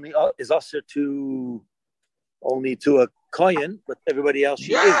is also only to a kohen, but everybody else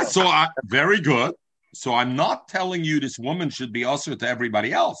she is. So very good. So I'm not telling you this woman should be usher to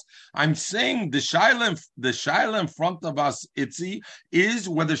everybody else. I'm saying the shaila in front of us, Itzi, is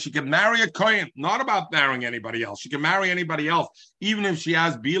whether she can marry a kohen, not about marrying anybody else. She can marry anybody else. Even if she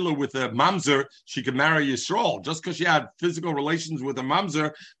has bila with a mamzer, she can marry Yisrael. Just because she had physical relations with a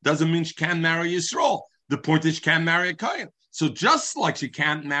mamzer doesn't mean she can marry Yisrael. The point is she can marry a kohen. So just like she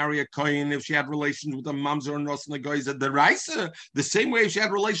can't marry a kohen if she had relations with a mamzer or nosna goy is a deraisa, the same way if she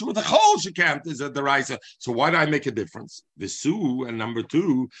had relation with a chol she can't is a deraisa. So why do I make a difference? The su and number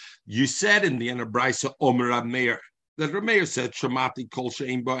two, you said in the end of brisa Omer Rab Meir that Rab Meir said Shamati kol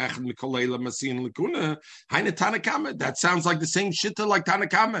she'ein bo echad mikolela masin lekuna haine Tanakama. That sounds like the same shitta like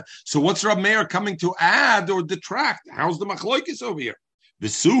Tanakama. So what's Rab Meir coming to add or detract? How's the machlokes over here? The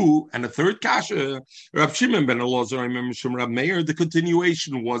Su and the third kasha, Rav Shimon ben Elazar, I remember Rab Meir. The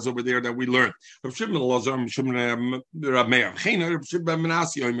continuation was over there that we learned. Rav Shimon ben Elazar, Rab Meir. Chena Rav Shimon ben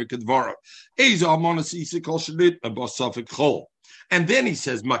Menashe, Omer Kedvara. Eza Almonas Isa Kol Shadit Abas Safek Chol. And then he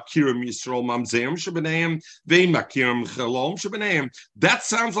says, Makirim Yisrael Mamzerim Shabaneim, Vein Makirim Chalom Shabaneim. That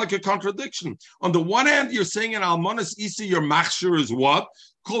sounds like a contradiction. On the one hand, you're saying in Almonas Isa, your machshir is what?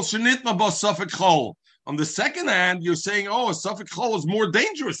 Kol Shanit Abas Safek Chol. On the second hand, you're saying, a suffix chol is more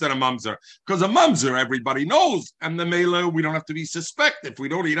dangerous than a mamzer, because a mamzer everybody knows, and the mela we don't have to be suspect. If he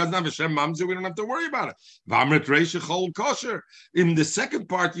doesn't have a shem mamzer, we don't have to worry about it. V'amrit reisha chol kosher. In the second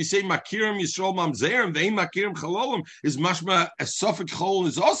part, you say makirim yisrael mamzerim, ve'im makirim chalolim is mashma a suffix chol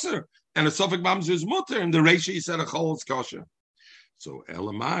is osir, and a suffix mamzer is mutter, and the reisha you said a chol is kosher. So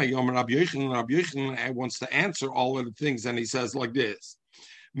Elamai Yom Rabbi Yochanan wants to answer all of the things, and he says like this.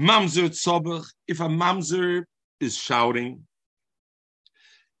 Mamzer tzobach, if a mamzer is shouting,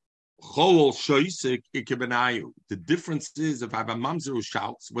 cholol shoisik ikebenayu. The difference is if I have a mamzer who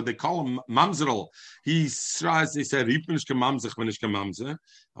shouts, what they call him mamzerol, he tries, they say, ripnishke mamzer, benishke mamzer.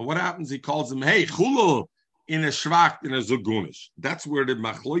 And what happens? He calls him, hey, chulul, in a shvach, in a zogunish. That's where the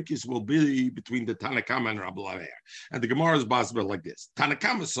machlokes will be between the Tanakama and Rabbi Laver. And the Gemara is possible like this.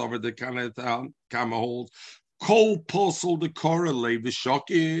 Tanakama sover, the Tanakama holds, Kol posel the korale v'shok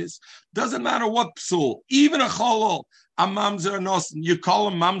is doesn't matter what psul, even a cholol, a mamzer nosen. You call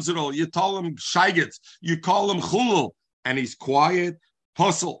him mamzerol, you call him shaygets, you call him chulul, and he's quiet.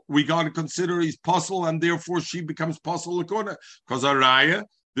 Posel, we got to consider he's posel, and therefore she becomes posel lekona. Because Araya,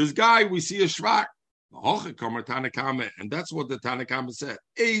 this guy we see a shvak. And that's what the Tanakama said.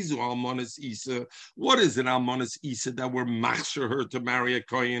 Ezu Almonas Isa. What is an Almonas Isa that we're machsher her to marry a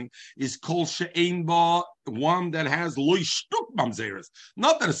kohen? Is kol she'ein ba, one that has loy shtuk mamzeres.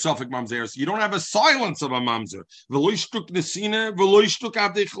 Not that a suffix mamzeres. You don't have a silence of a mamzer. V'loy shtuk nesina, v'loy shtuk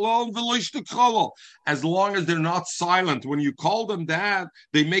avdechlol, v'loy shtuk cholol. As long as they're not silent, when you call them that,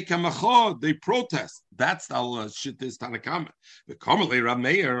 they make a machod, they protest. That's the shit is Tanakama. The commonly Rab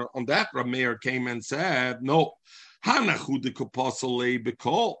Meir, on that Rab Meir came and said, no,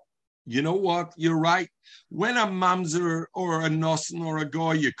 you know what? You're right. When a mamzer or a nosen or a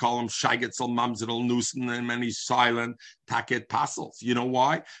goy, you call him shaigetzel mamzerel nusen, and he's silent, taket pasels. You know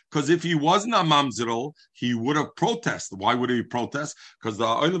why? Because if he wasn't a mamzerel, he would have protested. Why would he protest? Because the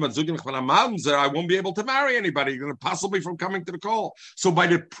oilam azugin when a mamzer, I won't be able to marry anybody. You're going to pass me from coming to the call. So by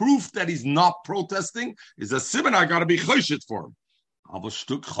the proof that he's not protesting, is a simon I got to be choshit for him.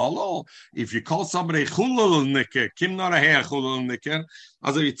 If you call somebody chulul nicker, kim not a hair chulul nicker,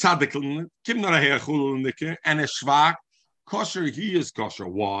 also tzaddik kim not a hair chulul nicker, and a shvak kosher, he is kosher.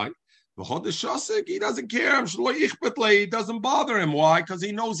 Why? He doesn't care. It doesn't bother him. Why? Because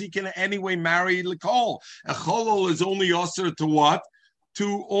he knows he can anyway marry lekol. A cholol is only osir to what?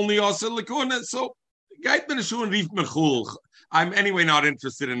 To only osir lekuna. So geit ben shul rif mechul. I'm anyway not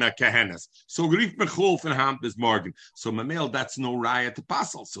interested in a kehenes. So Grif Mechul from Hamp is Morgan. So Mamel, that's no raya to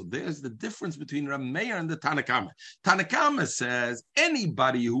passel. So there's the difference between Rab Meir and the Tanakama. Tanakama says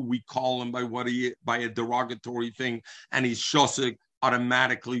anybody who we call him by a derogatory thing and he's shosik,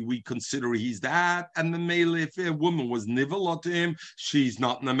 automatically we consider he's that. And Mamel, if a woman was nivelot to him, she's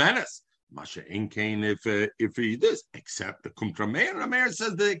not in the menace. Masha Inkain if he does, except the Kumtra Meir. Rameir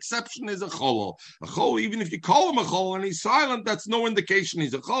says the exception is a chol. A chol, even if you call him a chol and he's silent, that's no indication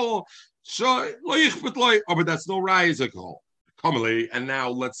he's a chol. So but that's no raya is a chol. And now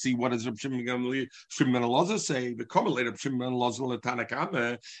let's see what does Reb Shimon ben Elazar say. The Kamalei Reb Shimon ben Elazar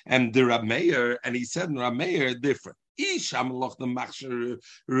Tanakama and the Rameir, and he said Rameir different. If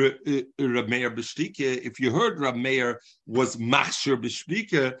you heard Rameir was machsher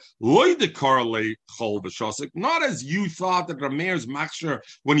b'shtika, loy the korale chol b'shosik, not as you thought that Rameir's machsher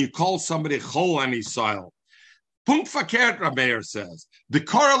when you call somebody chol and he's silent. Punkt verkehrt, Rameir says. The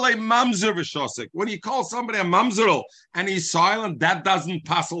korale mamzer b'shosik, when you call somebody a mamzerl and he's silent, that doesn't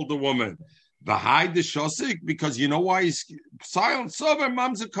passel the woman. V'hai the shosik, because you know why he's silent. Sover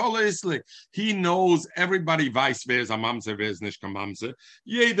mamzer kola isli. He knows everybody vice versa. Mamzer versus nishka mamzer.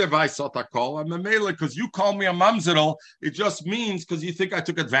 Jeder weiß what I call. I'm a mele because you call me a mamzerl. It just means because you think I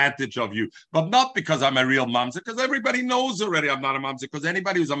took advantage of you, but not because I'm a real mamzer. Because everybody knows already I'm not a mamzer. Because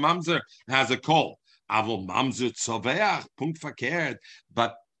anybody who's a mamzer has a call. Avol mamzer tzoveach. Punkt verkehrt.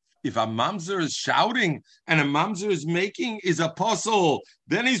 But if a mamzer is shouting and a mamzer is making is a puzzle,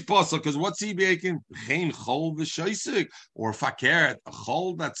 then he's puzzle because what's he making? Chein chol v'shoisik or fakert, a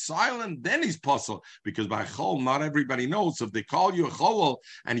chol that's silent. Then he's puzzle because by chol not everybody knows. So if they call you a chol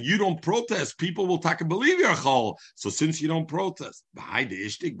and you don't protest, people will take and believe you're a chol. So since you don't protest, by the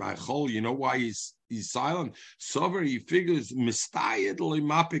ishtik by chol, you know why he's silent. Sover, he figures mistayedly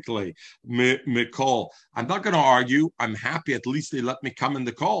mapikly me call. I'm not going to argue. I'm happy. At least they let me come in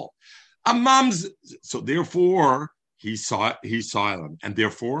the call. A mom's so therefore he's silent, and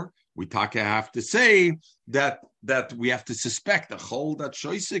therefore we have to say that we have to suspect a chol that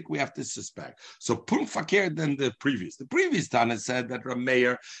shoisik. We have to suspect. So punt fakir than the previous. The previous Tana said that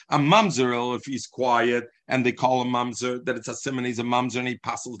Rameir a mamzer if he's quiet and they call him mamzer that it's a simon he's a mamzer and he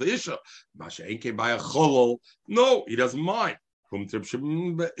passes the issue. Masha ain't by a cholol. No, he doesn't mind. Comes to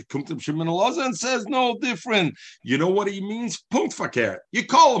Shimon Elazar and says no different. You know what he means? Punkt fakir. You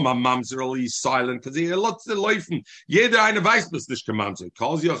call him a mamzer, he's silent because he lots the life. Jeder eine weiß bis nicht mamzer. He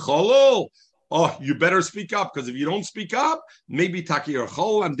calls you a cholol. Oh, you better speak up because if you don't speak up, maybe taki your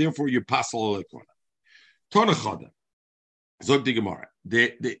chol and therefore you pass all the corner. Tonachada. Zog the Gemara.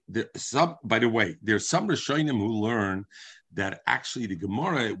 By the way, there's some Rishonim who learn that actually the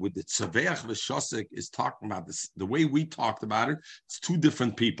Gemara with the Tzaveach v'Shosik is talking about this. The way we talked about it, it's two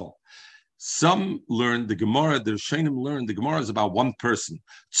different people. Some learn the Gemara, the Rishonim learn the Gemara is about one person.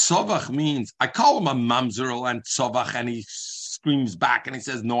 Tzavach means, I call him a mamzer and Tzavach and he screams back and he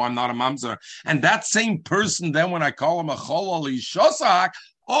says, no, I'm not a mamzer. And that same person, then when I call him a cholol shosak,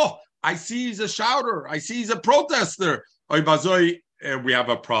 oh, I see he's a shouter. I see he's a protester. We have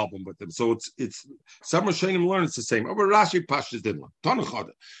a problem with him. So it's some Rishonim learn it's the same. But Rashi Pashas didn't learn.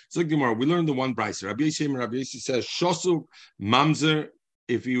 Tanachada. So Gemara, we learned the one brayser. Rabbi Yossi says shosuk mamzer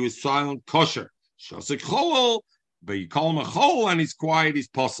if he was silent kosher. Shosuk cholol, but you call him a chol and he's quiet, he's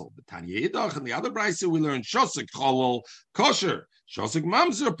puzzled. But Tanya Yidach and the other brayser we learned shosuk cholol kosher. Shosuk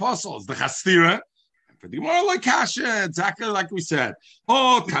mamzer puzzles. The chastira. For the Gemara like kasha, exactly like we said.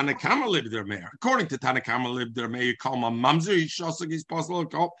 Oh, Tanakama lived there, mayor. According to Tanakama lived there, mayor. You call him a mamzer, he's shosik, he's possible.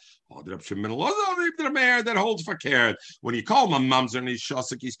 Oh, the Reb Shimon Elazar lived there, mayor. That holds for care. When you call him a mamzer and he's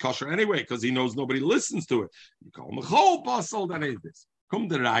shosik, he's kosher anyway, because he knows nobody listens to it. You call him a chol possible, then is this. Come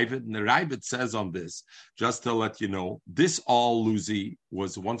the Ravid, and the Ravid says on this, just to let you know, this all Luzi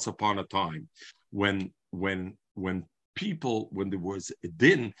was once upon a time when people, when there was a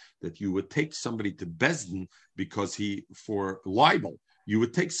din that you would take somebody to Bezdin because for libel, you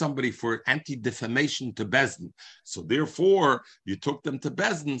would take somebody for anti-defamation to Bezdin. So therefore, you took them to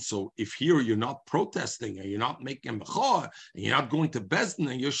Bezdin. So if here you're not protesting and you're not making mechor and you're not going to Bezdin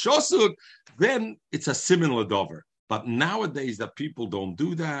and you're shosuk, then it's a similar dover. But nowadays that people don't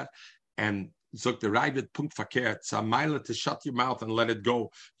do that, and Zog the Ravid punkt fakert, it's a mile to shut your mouth and let it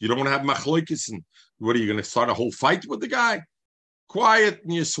go. You don't want to have machloikisen. What are you going to start a whole fight with the guy? Quiet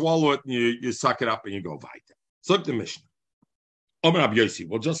and you swallow it and you suck it up and you go weiter. Zog the Mishnah. Omer Rabbi Yossi.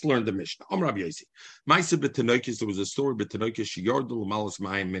 We'll just learn the Mishnah. Omer Rabbi Yossi. Maisa b'Tanoikis. There was a story b'Tanoikis. She yordul malas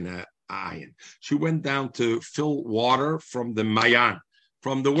mayim min ayin. She went down to fill water from the mayan,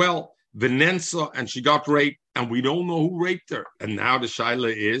 from the well. Venensa, and she got raped, and we don't know who raped her. And now the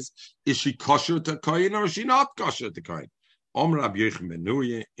shaila is she kosher to kohen or is she not kosher to kohen? Om Rabbi Yochanan ben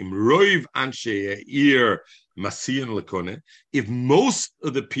Nuriah im roiv anshe ir masian lekone. If most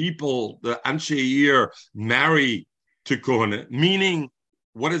of the people, the anshe ir, marry to kohen, meaning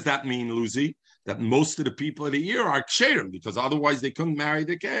what does that mean, Lucy? that most of the people of the year are ksherim, because otherwise they couldn't marry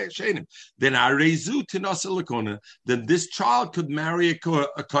the ksherim. Then arezu tinasa lakona, then this child could marry a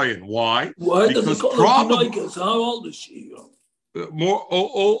kohen. Why? Why because does he call probably her Tinaikas? How old is she? more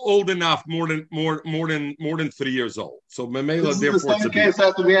old enough, more than 3 years old. So Memela, This is therefore, the same case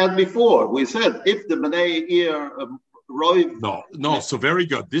as we had before. We said if the Bnei ear Roiv. No. So very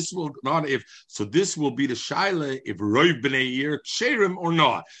good. This will not if. So this will be the shaila if Roiv Bnei ear ksherim or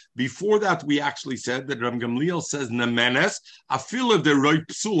not. Before that, we actually said that Ram Gamliel says nemenes afil of the Roiv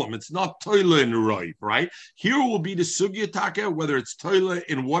psulim. It's not toila in Roiv, right? Here will be the sugya taka whether it's toila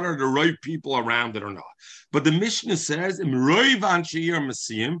in what are the Roiv people around it or not. But the Mishnah says im Roiv ansheir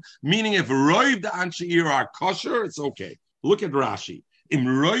masiyim, meaning if Roiv the ansheir are kosher, it's okay. Look at Rashi. Im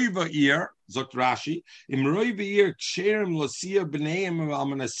Roiv ear. Zot Rashi, im roi beir ksherim lasia b'neim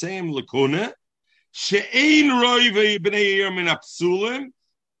al-manaseim lekona, she'ein roi b'neir min apsulim,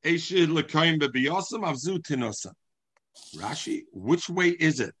 eshid lekaim b'biyosam avzu tinosam. Rashi, which way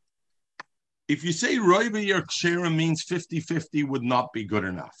is it? If you say roi beir ksherim means 50-50 would not be good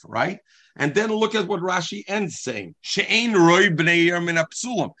enough, right? And then look at what Rashi ends saying. She'ein roi b'neir min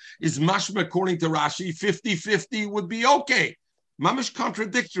apsulim. Is mashma according to Rashi, 50-50 would be okay. Mamish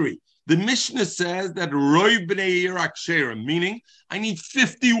contradictory. The Mishnah says that Roiv B'nei Yira Ksherim, meaning I need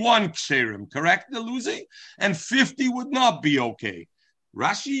 51 Ksherim, correct, Deluzi? And 50 would not be okay.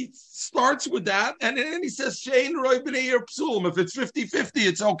 Rashi starts with that, and then he says, Shein Roiv B'nei Yira Psulim. If it's 50-50,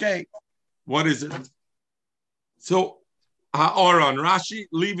 it's okay. What is it? So, Ha'oran, Rashi,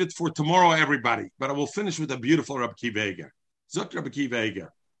 leave it for tomorrow, everybody. But I will finish with a beautiful Rabbi Kiva Eger. Zok Rabbi Kiva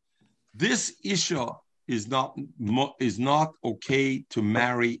Eger. This Isha is not okay to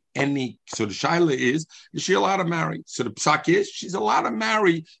marry any. So the shaila is she allowed to marry? So the psak is she's allowed to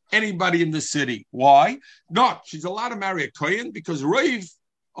marry anybody in the city. Why? Not she's allowed to marry a kohen because rave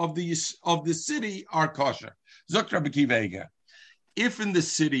of the city are kosher. Zok Rabbi Kiva Eger. If in the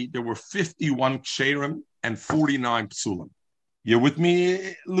city there were 51 ksherim and 49 psulim, you're with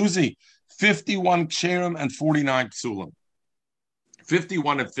me, Lucy? 51 ksherim and 49 psulim.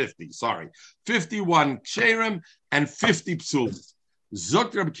 51 and 50, sorry. 51 ksherim and 50 psulim.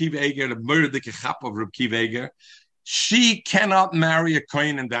 Zok Rabbi Kiva Eger, the murder chap of Rabbi Kiva Eger, she cannot marry a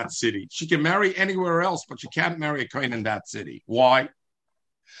kohen in that city. She can marry anywhere else, but she can't marry a kohen in that city. Why?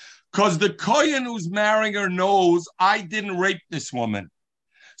 Because the kohen who's marrying her knows I didn't rape this woman.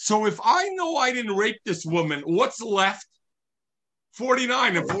 So if I know I didn't rape this woman, what's left?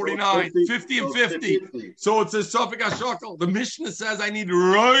 49 and 49, 50 and 50. So it's a Sofik HaShakal. The Mishnah says I need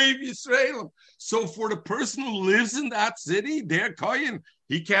Roiv Yisrael. So for the person who lives in that city, they're kohen.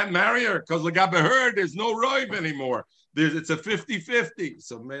 He can't marry her because Lagabe her, there's no Roiv anymore. It's a 50-50.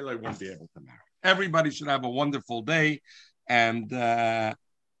 So Mele won't be able to marry. Everybody should have a wonderful day. And